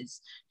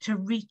ways to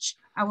reach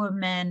our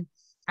men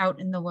out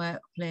in the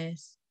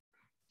workplace.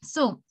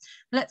 So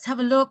let's have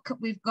a look.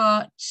 We've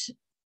got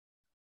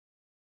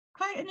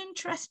quite an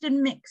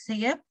interesting mix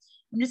here.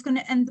 I'm just going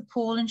to end the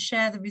poll and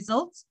share the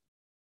results.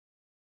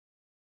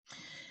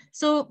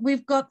 So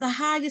we've got the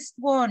highest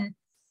one,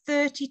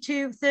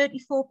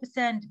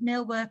 34%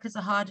 male workers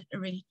are harder to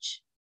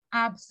reach.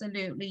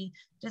 Absolutely.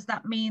 Does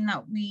that mean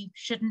that we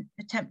shouldn't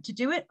attempt to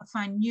do it or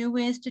find new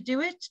ways to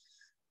do it?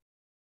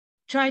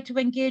 Tried to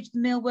engage the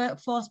male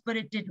workforce, but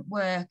it didn't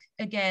work.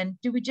 Again,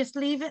 do we just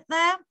leave it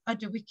there, or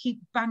do we keep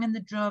banging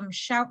the drum,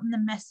 shouting the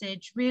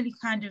message, really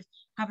kind of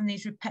having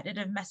these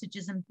repetitive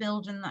messages and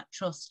building that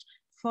trust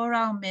for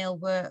our male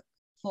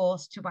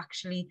workforce to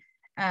actually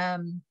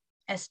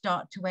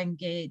start to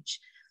engage?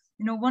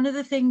 You know, one of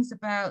the things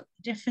about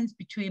the difference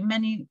between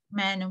many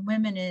men and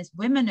women is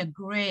women are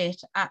great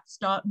at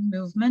starting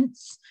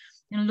movements.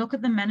 You know, look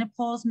at the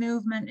menopause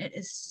movement. It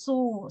is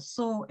so,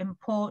 so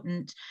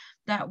important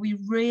that we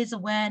raise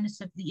awareness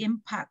of the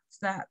impacts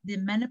that the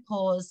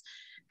menopause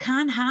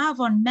can have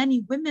on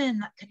many women,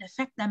 that can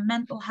affect their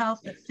mental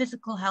health, their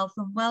physical health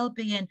and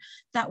well-being,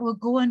 that were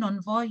going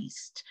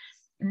unvoiced.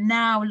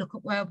 Now look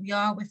at where we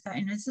are with that.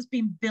 You know, this has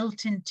been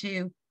built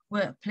into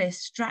workplace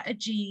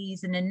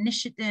strategies and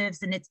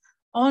initiatives, and it's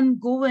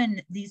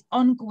ongoing. These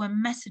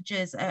ongoing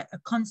messages are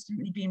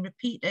constantly being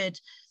repeated.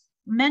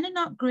 Men are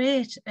not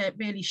great at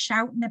really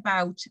shouting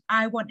about,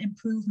 I want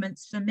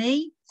improvements for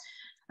me.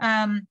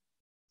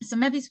 So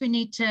maybe we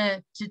need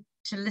to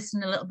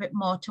listen a little bit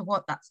more to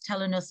what that's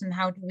telling us, and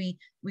how do we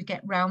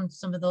get around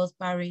some of those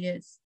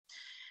barriers.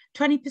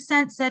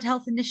 20% said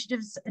health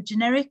initiatives are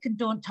generic and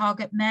don't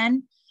target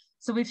men.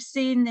 So we've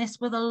seen this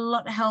with a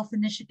lot of health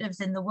initiatives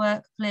in the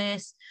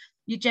workplace.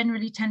 You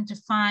generally tend to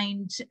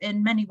find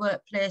in many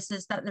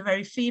workplaces that they're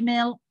very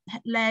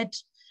female-led.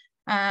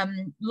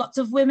 Lots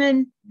of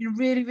women,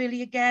 really,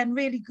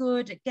 really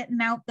good at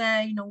getting out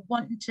there,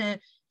 wanting to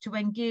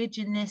engage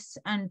in this,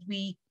 and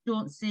we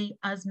don't see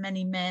as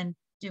many men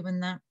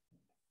doing that.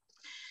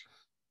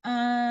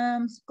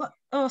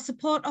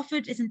 Support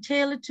offered isn't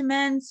tailored to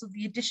men, so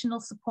the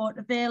additional support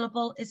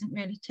available isn't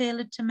really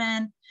tailored to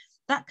men.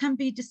 That can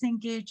be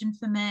disengaging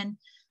for men.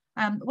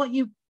 What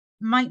you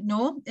might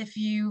know, if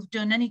you've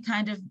done any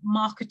kind of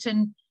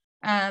marketing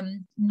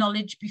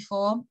knowledge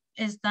before,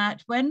 is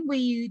that when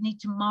we need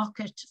to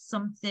market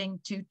something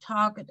to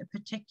target a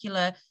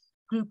particular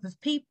group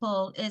of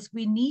people, is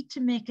we need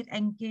to make it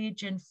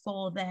engaging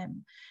for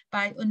them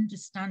by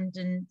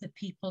understanding the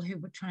people who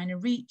we're trying to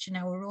reach in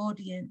our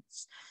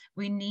audience.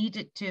 We need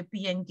it to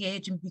be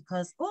engaging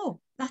because, oh,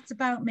 that's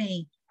about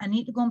me. I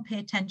need to go and pay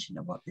attention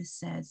to what this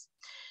says.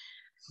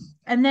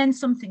 And then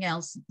something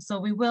else. So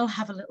we will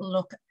have a little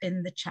look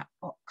in the chat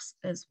box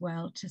as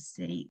well to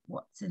see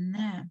what's in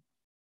there.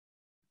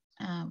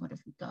 What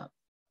have we got?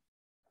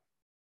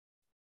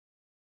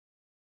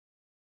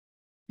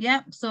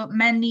 Yeah, so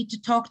men need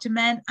to talk to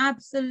men.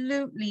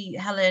 Absolutely,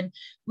 Helen.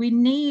 We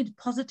need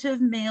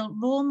positive male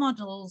role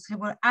models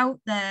who are out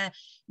there,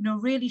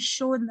 really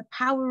showing the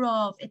power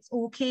of it's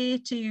okay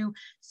to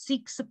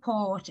seek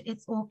support.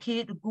 It's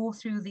okay to go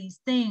through these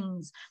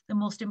things. The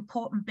most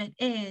important bit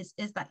is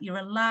that you're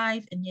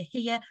alive and you're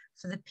here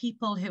for the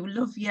people who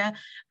love you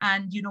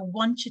and,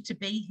 want you to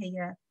be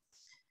here.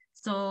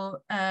 So,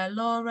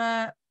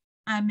 Laura,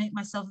 I make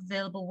myself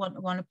available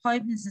one-to-one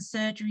appointments and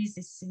surgeries.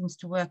 This seems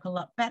to work a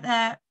lot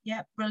better.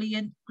 Yeah,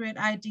 brilliant. Great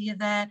idea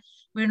there.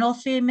 We're an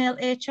all-female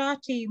HR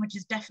team, which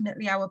is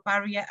definitely our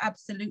barrier.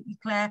 Absolutely,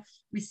 Claire.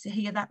 We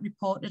hear that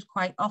reported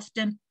quite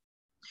often.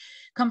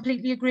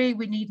 Completely agree.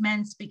 We need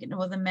men speaking to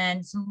other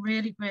men. Some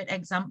really great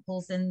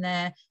examples in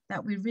there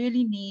that we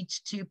really need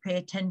to pay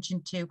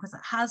attention to, because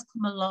it has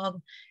come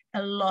along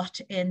a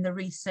lot in the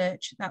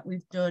research that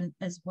we've done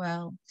as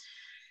well.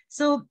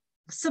 So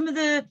some of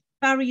the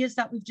barriers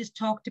that we've just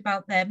talked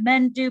about there.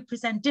 Men do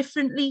present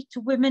differently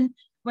to women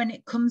when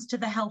it comes to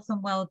the health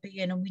and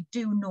well-being, and we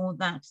do know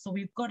that. So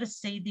we've got to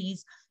see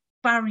these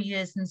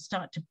barriers and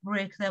start to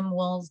break them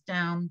walls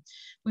down.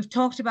 We've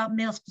talked about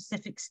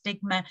male-specific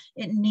stigma.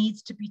 It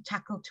needs to be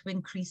tackled to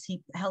increase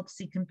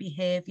help-seeking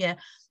behaviour.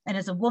 And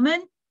as a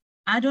woman,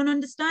 I don't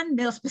understand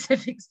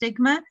male-specific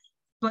stigma,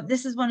 but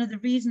this is one of the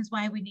reasons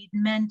why we need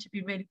men to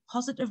be really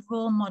positive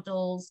role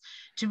models,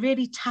 to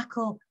really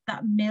tackle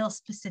that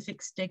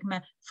male-specific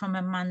stigma from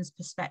a man's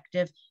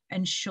perspective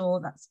and show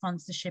that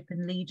sponsorship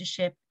and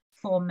leadership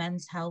for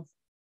men's health.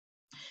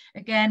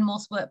 Again,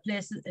 most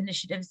workplace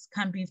initiatives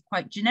can be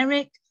quite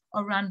generic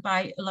or run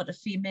by a lot of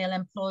female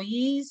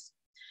employees.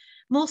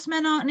 Most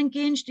men aren't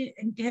engaged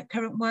in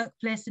current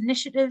workplace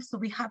initiatives, so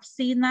we have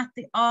seen that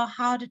they are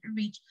harder to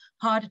reach,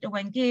 harder to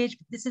engage,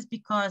 but this is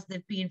because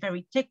they've been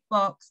very tick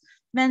box.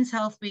 Men's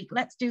Health Week,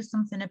 let's do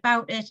something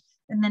about it,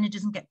 and then it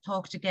doesn't get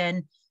talked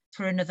again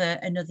for another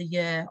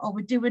year. Or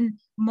we're doing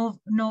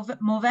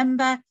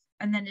Movember,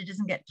 and then it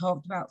doesn't get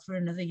talked about for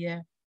another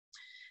year.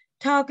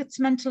 Targets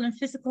mental and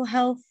physical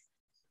health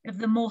of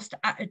the most,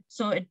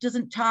 so it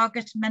doesn't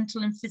target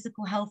mental and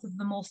physical health of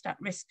the most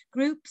at-risk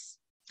groups.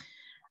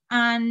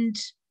 And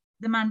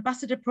the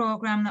Ambassador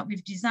program that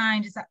we've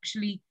designed is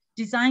actually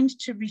designed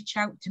to reach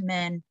out to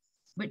men,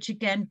 which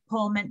again,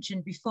 Paul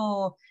mentioned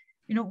before.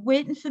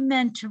 Waiting for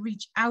men to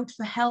reach out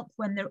for help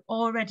when they're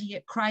already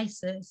at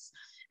crisis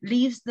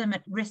leaves them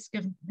at risk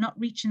of not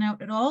reaching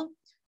out at all,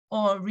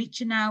 or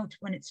reaching out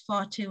when it's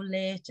far too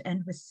late.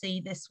 And we see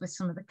this with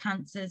some of the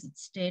cancers at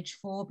stage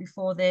 4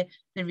 before they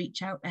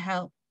reach out to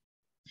help.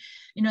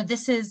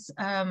 This is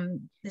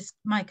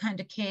my kind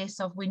of case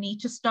of we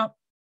need to stop.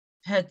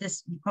 Heard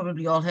this, you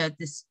probably all heard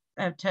this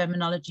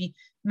terminology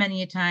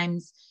many a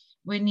times.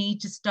 We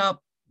need to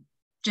stop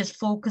just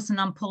focusing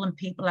on pulling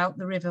people out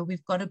the river.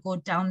 We've got to go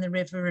down the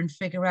river and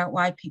figure out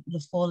why people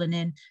are falling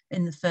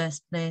in the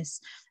first place,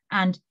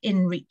 and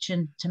in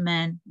reaching to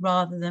men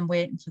rather than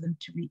waiting for them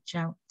to reach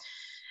out.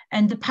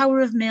 And the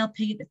power of male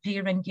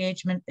peer-to-peer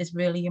engagement is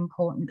really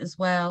important as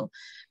well,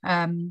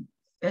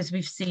 as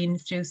we've seen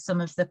through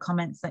some of the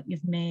comments that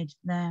you've made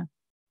there.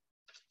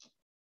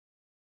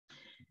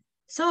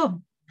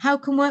 So how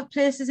can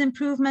workplaces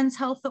improve men's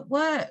health at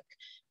work?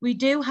 We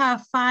do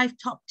have 5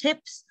 top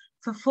tips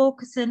for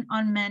focusing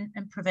on men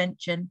and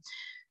prevention.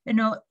 You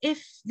know,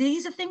 if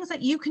these are things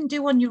that you can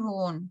do on your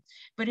own,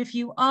 but if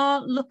you are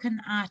looking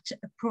at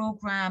a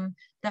program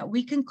that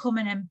we can come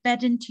and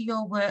embed into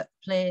your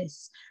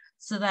workplace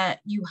so that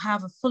you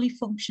have a fully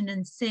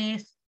functioning,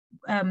 safe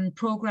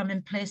program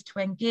in place to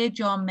engage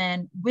your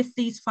men with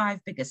these 5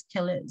 biggest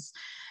killers,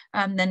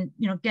 then,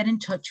 you know, get in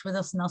touch with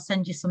us and I'll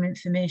send you some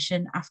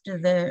information after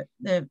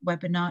the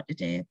webinar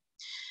today.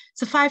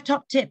 So 5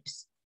 top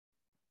tips.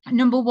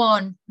 Number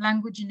 1,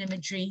 language and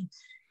imagery.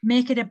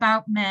 Make it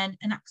about men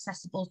and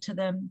accessible to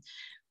them.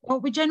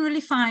 What we generally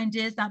find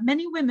is that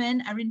many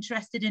women are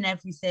interested in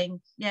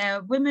everything. Yeah,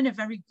 women are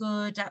very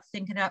good at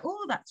thinking about,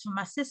 oh, that's for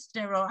my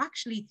sister, or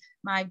actually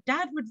my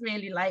dad would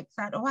really like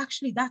that, or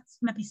actually that's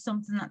maybe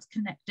something that's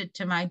connected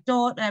to my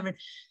daughter. And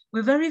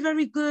we're very,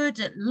 very good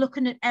at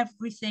looking at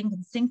everything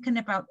and thinking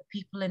about the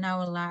people in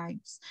our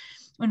lives.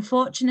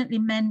 Unfortunately,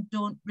 men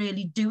don't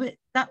really do it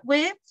that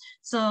way.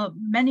 So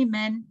many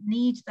men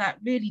need that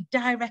really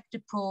direct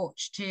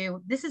approach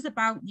to, this is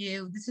about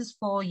you, this is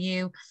for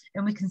you.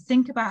 And we can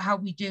think about how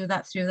we do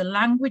that through the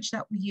language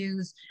that we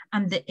use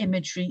and the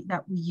imagery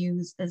that we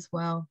use as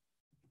well.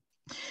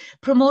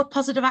 Promote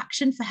positive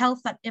action for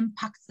health that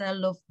impacts their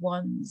loved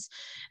ones.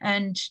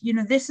 And, you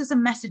know, this is a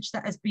message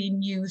that has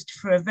been used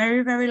for a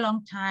very, very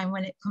long time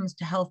when it comes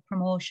to health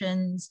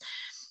promotions.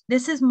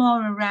 This is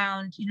more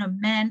around, you know,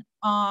 men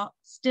are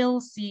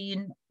still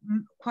seen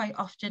quite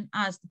often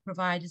as the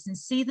providers and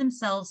see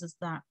themselves as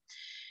that.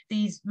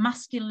 These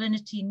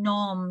masculinity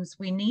norms,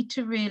 we need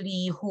to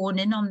really hone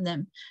in on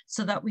them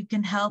so that we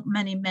can help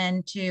many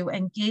men to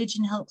engage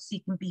in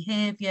help-seeking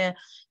behaviour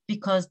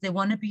because they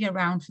want to be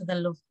around for their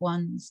loved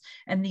ones.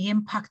 And the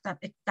impact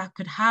that that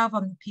could have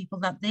on the people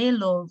that they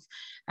love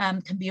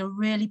can be a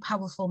really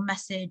powerful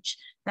message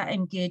that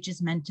engages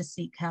men to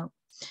seek help.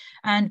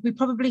 And we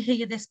probably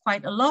hear this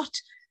quite a lot.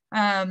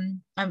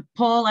 And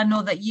Paul, I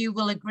know that you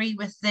will agree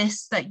with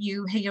this, that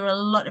you hear a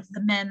lot of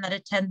the men that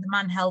attend the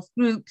man health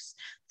groups,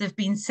 they've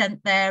been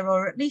sent there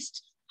or at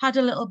least had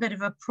a little bit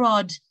of a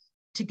prod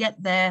to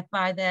get there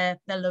by their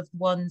loved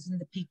ones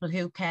and the people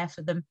who care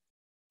for them.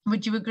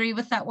 Would you agree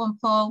with that one,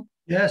 Paul?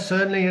 Yeah,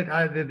 certainly.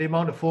 The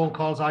amount of phone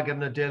calls I get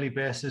on a daily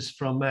basis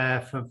from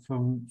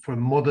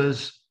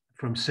mothers,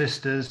 from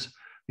sisters,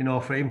 you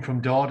know, even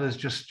from daughters,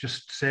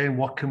 just saying,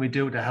 what can we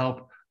do to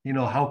help? You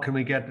know, how can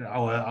we get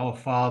our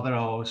father,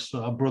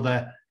 our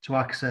brother to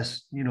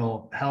access, you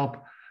know, help?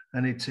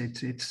 And it's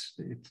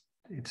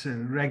a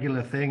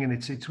regular thing, and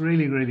it's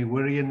really, really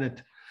worrying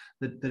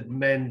that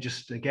men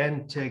just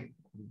again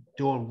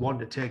don't want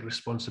to take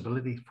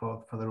responsibility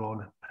for their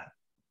own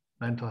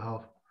mental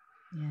health.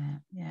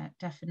 Yeah,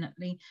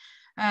 definitely,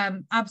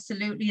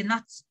 absolutely, and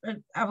that's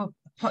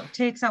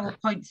takes our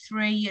point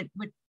 3,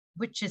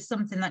 which is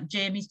something that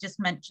Jamie's just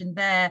mentioned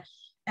there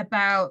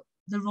about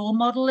the role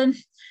modeling.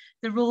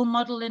 The role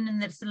modeling and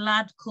this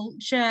lad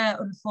culture,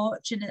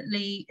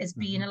 unfortunately, is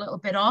being a little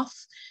bit off.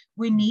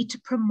 We need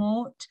to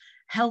promote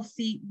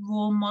healthy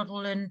role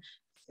modeling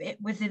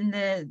within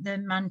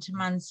the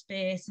man-to-man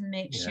space and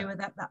make sure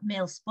that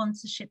male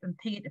sponsorship and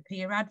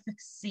peer-to-peer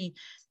advocacy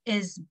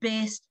is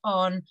based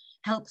on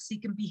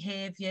help-seeking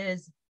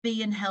behaviours,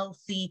 being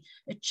healthy,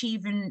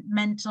 achieving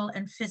mental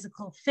and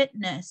physical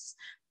fitness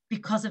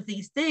because of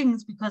these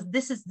things, because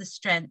this is the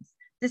strength.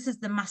 This is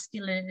the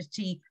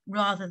masculinity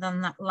rather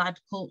than that lad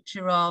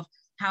culture of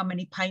how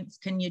many pints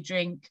can you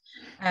drink,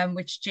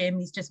 which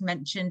Jamie's just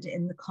mentioned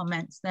in the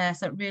comments there.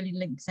 So it really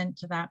links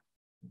into that.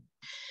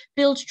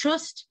 Build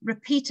trust,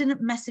 repeating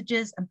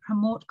messages and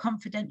promote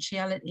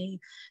confidentiality.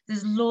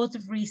 There's loads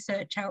of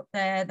research out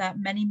there that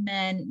many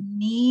men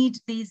need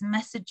these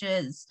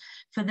messages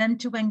for them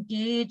to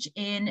engage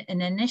in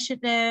an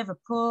initiative, a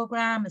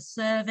program, a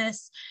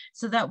service,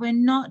 so that we're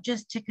not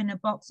just ticking a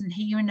box and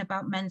hearing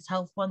about men's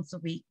health once a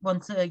week,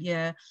 once a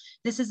year.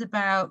 This is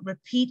about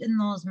repeating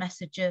those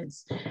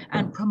messages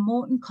and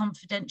promoting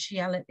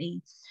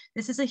confidentiality.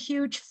 This is a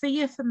huge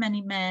fear for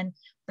many men,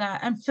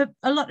 and for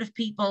a lot of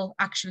people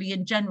actually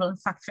in general, in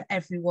fact for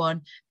everyone,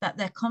 that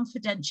their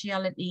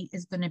confidentiality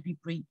is going to be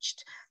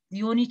breached.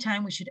 The only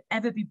time we should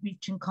ever be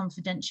breaching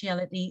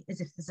confidentiality is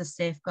if there's a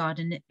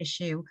safeguarding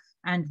issue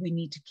and we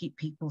need to keep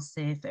people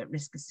safe at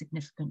risk of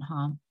significant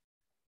harm.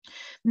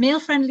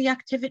 Male-friendly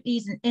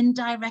activities and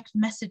indirect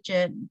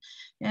messaging.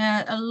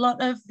 A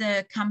lot of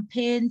the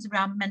campaigns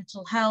around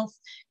mental health,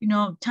 you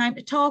know, time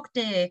to talk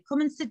day,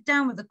 come and sit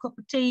down with a cup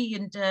of tea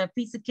and a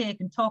piece of cake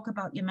and talk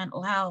about your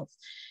mental health.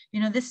 You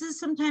know, this is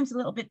sometimes a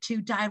little bit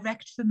too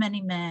direct for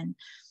many men.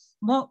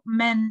 What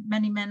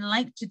many men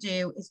like to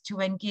do is to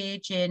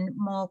engage in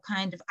more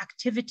kind of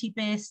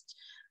activity-based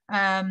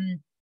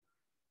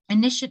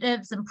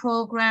initiatives and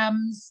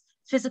programs,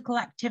 physical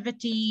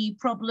activity,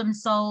 problem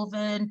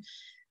solving,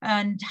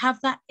 and have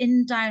that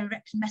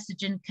indirect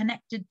messaging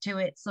connected to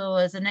it. So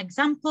as an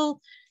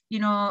example, you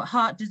know,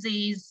 Heart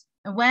Disease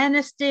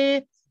Awareness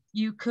Day,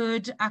 you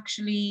could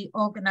actually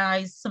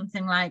organise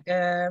something like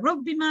a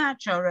rugby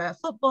match or a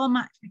football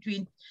match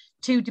between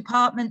 2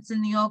 departments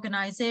in the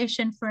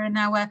organisation for an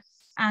hour,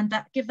 and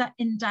that give that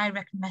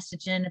indirect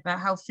messaging about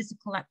how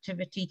physical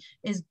activity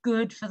is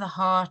good for the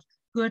heart,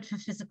 good for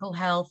physical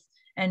health.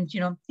 And, you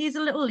know, here's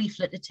a little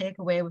leaflet to take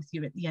away with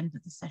you at the end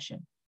of the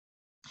session.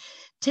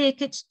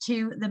 Take it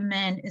to the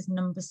men is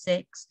number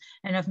 6.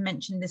 And I've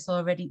mentioned this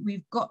already.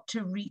 We've got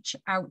to reach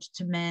out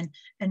to men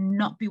and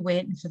not be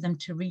waiting for them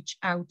to reach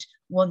out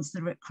once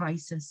they're at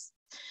crisis.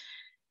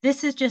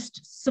 This is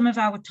just some of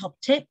our top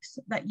tips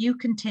that you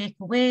can take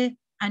away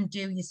and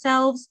do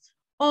yourselves.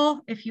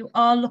 Or if you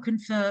are looking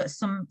for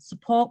some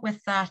support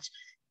with that,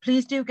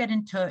 please do get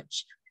in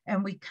touch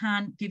and we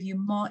can give you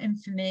more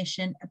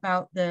information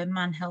about the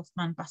Man Health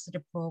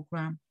Ambassador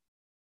Programme.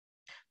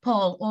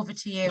 Paul, over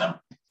to you.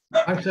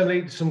 Thanks,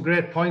 Emily. Some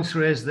great points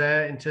raised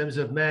there in terms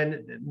of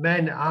men.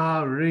 Men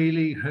are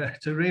really,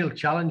 it's a real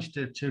challenge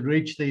to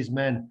reach these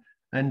men.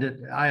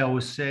 And I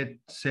always say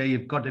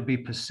you've got to be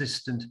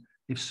persistent.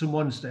 If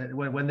someone's,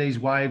 when these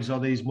wives or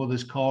these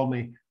mothers call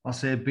me, I'll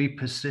say be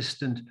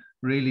persistent,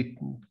 really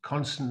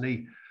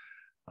constantly.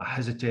 I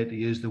hesitate to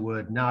use the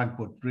word nag,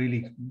 but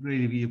really,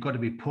 you've got to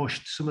be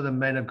pushed. Some of the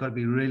men have got to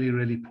be really,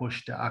 really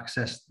pushed to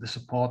access the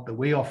support that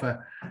we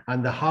offer.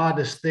 And the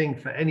hardest thing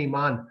for any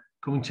man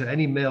coming to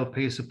any male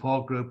peer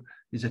support group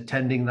is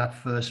attending that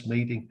first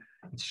meeting.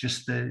 It's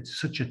just it's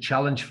such a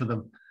challenge for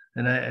them.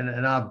 And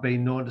I've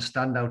been known to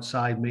stand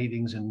outside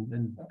meetings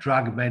and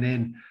drag men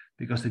in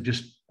because they've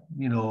just,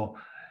 you know,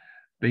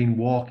 been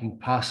walking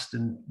past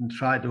and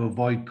tried to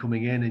avoid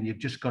coming in, and you've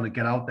just got to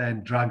get out there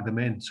and drag them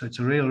in. So it's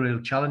a real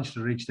challenge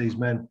to reach these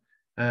men.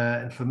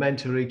 And for men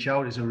to reach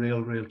out is a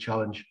real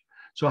challenge.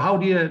 So how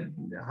do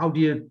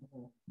you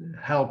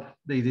help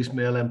these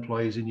male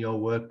employees in your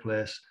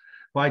workplace?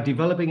 By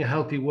developing a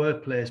healthy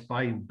workplace,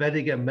 by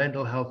embedding a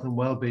mental health and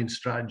wellbeing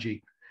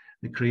strategy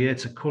that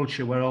creates a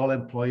culture where all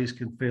employees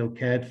can feel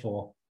cared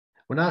for.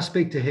 When I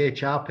speak to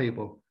HR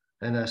people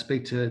and I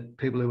speak to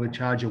people who are in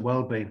charge of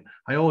wellbeing,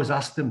 I always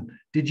ask them,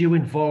 did you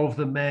involve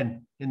the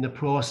men in the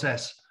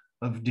process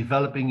of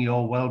developing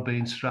your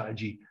wellbeing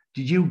strategy?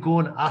 Did you go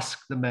and ask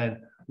the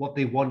men what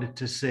they wanted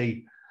to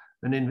see?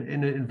 And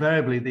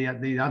invariably,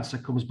 the answer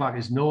comes back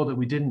is no, that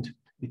we didn't.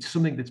 It's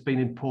something that's been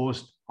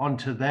imposed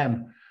onto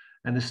them.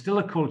 And there's still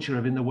a culture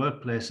of in the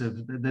workplace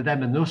of the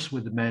them and us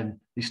with the men.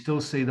 They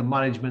still see the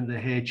management, the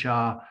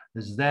HR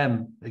as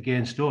them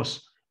against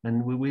us.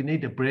 And we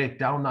need to break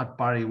down that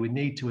barrier. We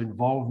need to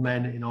involve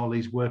men in all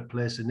these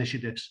workplace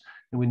initiatives.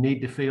 And we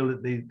need to feel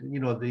that they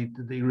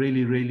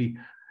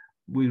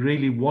we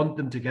really want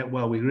them to get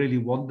well. We really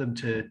want them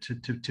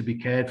to be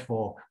cared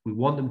for. We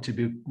want them to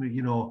be,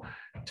 you know,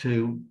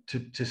 to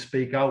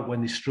speak out when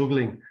they're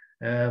struggling.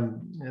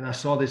 And I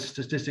saw this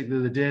statistic the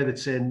other day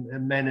that's saying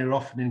men are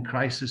often in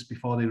crisis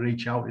before they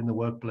reach out in the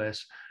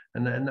workplace,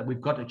 and that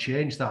we've got to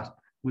change that.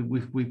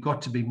 We've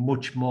got to be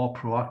much more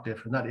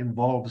proactive, and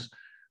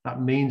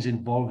that means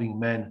involving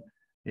men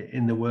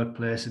in the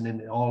workplace and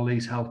in all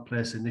these health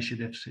place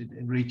initiatives,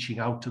 in reaching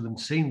out to them,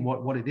 seeing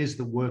what it is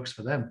that works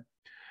for them.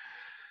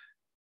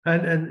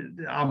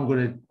 And I'm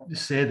going to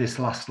say this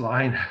last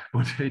line,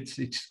 but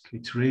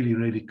it's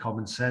really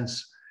common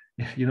sense.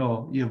 You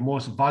know, your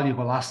most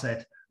valuable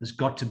asset has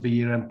got to be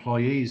your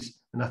employees.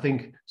 And I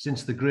think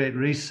since the Great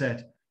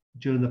Reset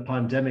during the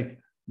pandemic,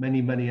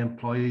 many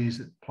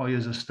employers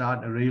are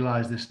starting to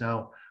realize this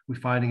now. We're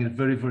finding it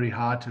very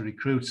hard to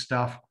recruit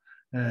staff.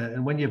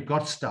 And when you've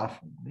got staff,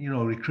 you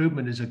know,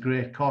 recruitment is a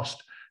great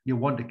cost. You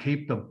want to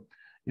keep them.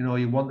 You know,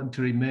 you want them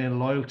to remain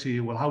loyal to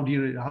you. Well, how do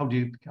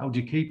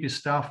you keep your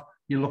staff?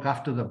 You look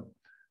after them.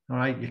 All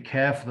right, you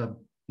care for them.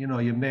 You know,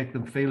 you make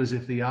them feel as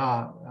if they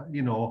are,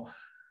 you know,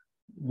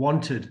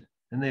 wanted.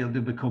 And they'll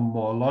become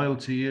more loyal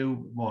to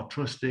you, more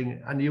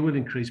trusting, and you will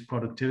increase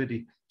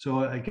productivity.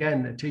 So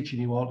again,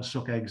 teaching you all to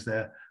suck eggs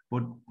there.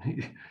 But,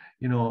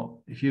 you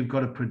know, if you've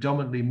got a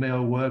predominantly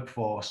male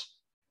workforce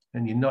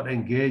and you're not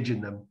engaging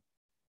them,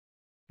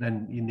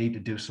 then you need to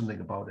do something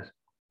about it.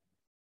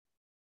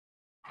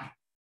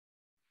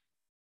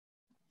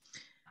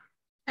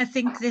 I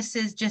think this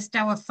is just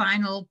our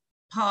final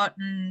part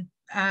and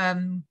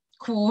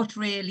quote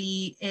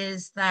really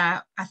is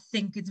that I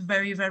think it's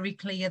very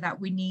clear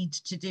that we need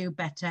to do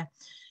better.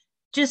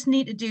 Just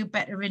need to do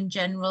better in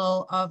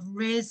general of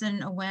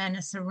raising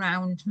awareness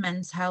around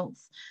men's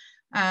health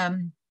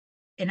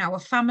in our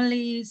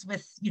families,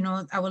 with, you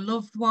know, our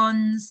loved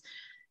ones.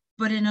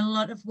 But in a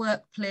lot of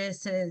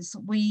workplaces,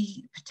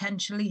 we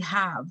potentially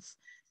have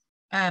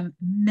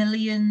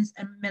millions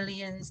and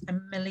millions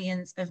and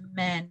millions of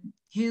men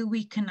who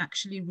we can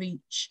actually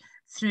reach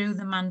through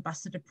the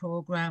Ambassador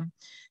Programme.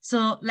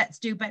 So let's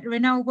do better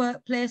in our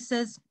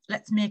workplaces.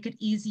 Let's make it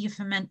easier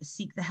for men to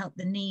seek the help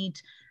they need.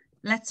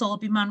 Let's all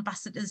be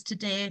ambassadors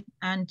today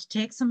and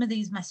take some of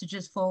these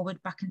messages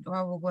forward back into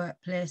our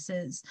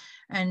workplaces.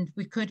 And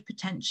we could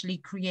potentially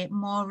create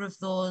more of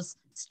those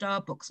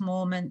Starbucks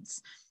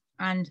moments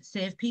and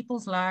save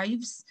people's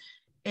lives.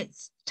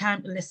 It's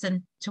time to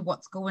listen to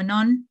what's going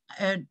on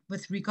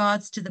with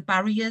regards to the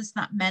barriers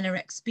that men are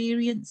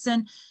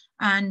experiencing,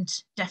 and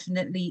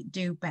definitely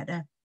do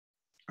better.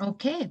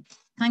 Okay,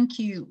 thank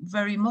you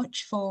very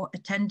much for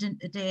attending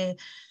today.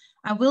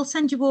 I will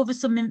send you over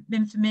some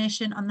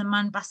information on the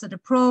Ambassador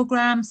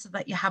program so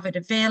that you have it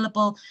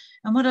available.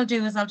 And what I'll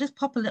do is I'll just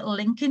pop a little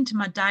link into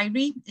my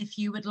diary if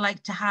you would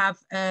like to have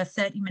a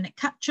 30-minute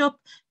catch-up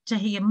to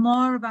hear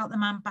more about the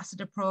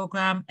Ambassador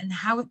program and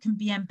how it can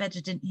be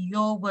embedded into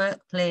your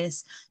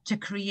workplace to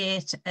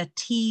create a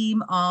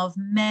team of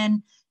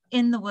men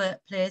in the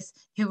workplace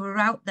who are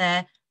out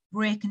there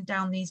breaking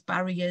down these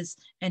barriers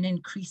and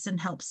increasing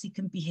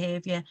help-seeking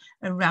behaviour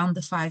around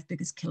the 5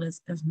 biggest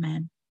killers of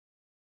men.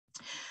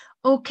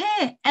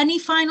 Okay, any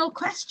final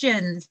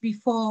questions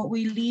before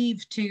we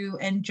leave to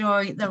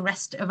enjoy the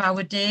rest of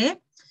our day?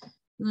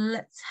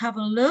 Let's have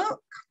a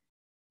look.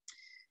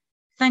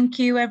 Thank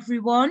you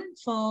everyone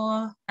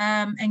for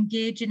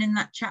engaging in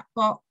that chat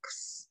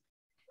box.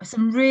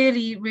 Some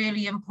really,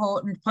 really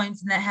important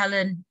points in there,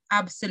 Helen,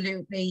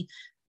 absolutely.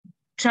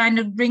 Trying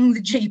to ring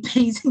the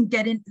GPs and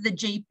get into the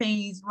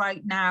GPs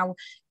right now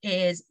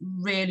is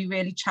really,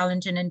 really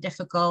challenging and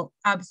difficult.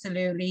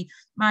 Absolutely.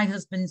 My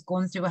husband's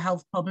going through a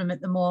health problem at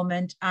the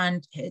moment,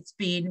 and it's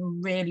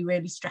been really,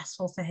 really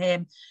stressful for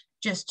him,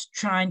 just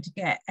trying to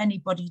get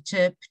anybody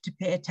to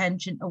pay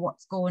attention to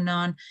what's going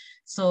on.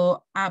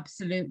 So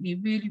absolutely,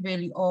 really,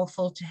 really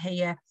awful to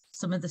hear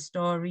some of the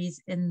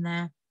stories in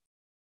there.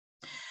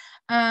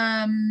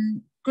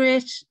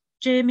 Great.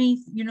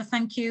 Jamie, you know,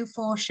 thank you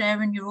for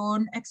sharing your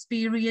own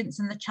experience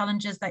and the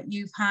challenges that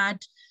you've had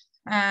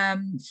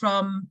and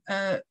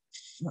the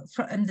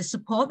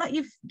support that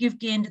you've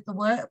gained at the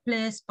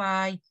workplace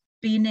by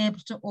being able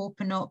to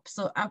open up.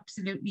 So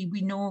absolutely,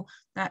 we know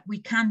that we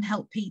can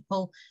help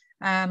people.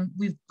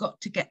 We've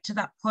got to get to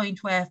that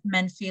point where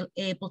men feel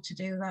able to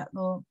do that,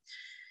 though.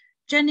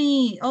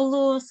 Jenny,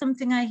 although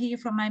something I hear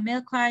from my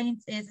male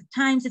clients is at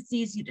times it's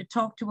easier to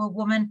talk to a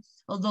woman,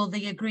 although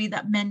they agree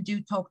that men do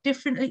talk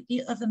differently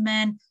to other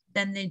men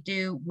than they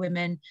do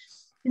women.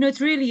 You know, it's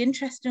really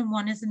interesting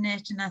one, isn't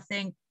it? And I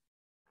think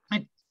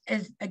it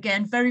is,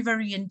 again, very,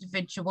 very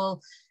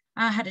individual.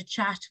 I had a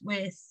chat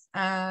with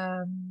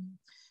a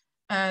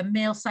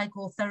male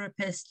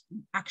psychotherapist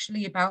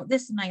actually about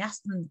this, and I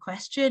asked them the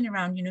question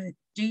around, you know,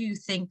 do you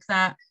think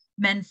that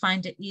men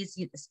find it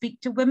easier to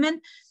speak to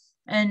women?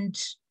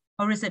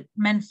 Or is it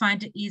men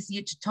find it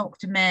easier to talk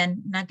to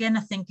men? And again,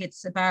 I think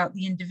it's about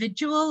the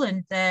individual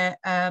and their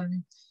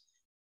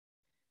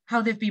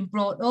how they've been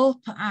brought up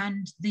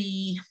and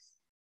the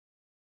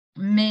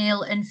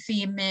male and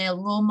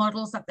female role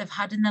models that they've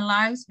had in their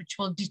lives, which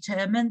will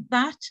determine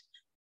that.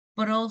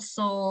 But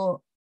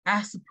also,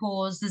 I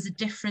suppose there's a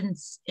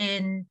difference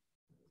in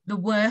the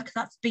work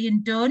that's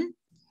being done.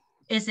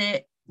 Is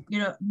it, you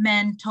know,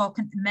 men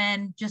talking to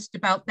men just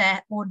about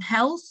their own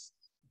health,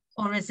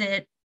 or is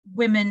it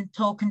women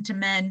talking to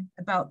men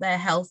about their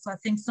health? So I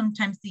think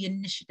sometimes the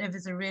initiative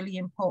is a really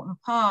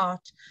important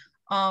part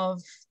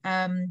of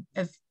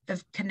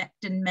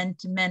connecting men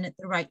to men at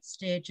the right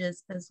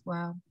stages as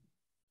well.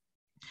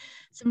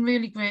 Some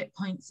really great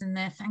points in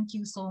there. Thank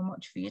you so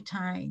much for your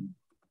time.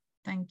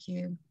 Thank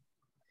you.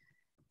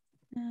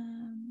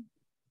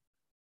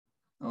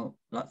 Oh,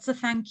 lots of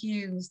thank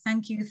yous.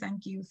 Thank you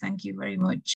very much.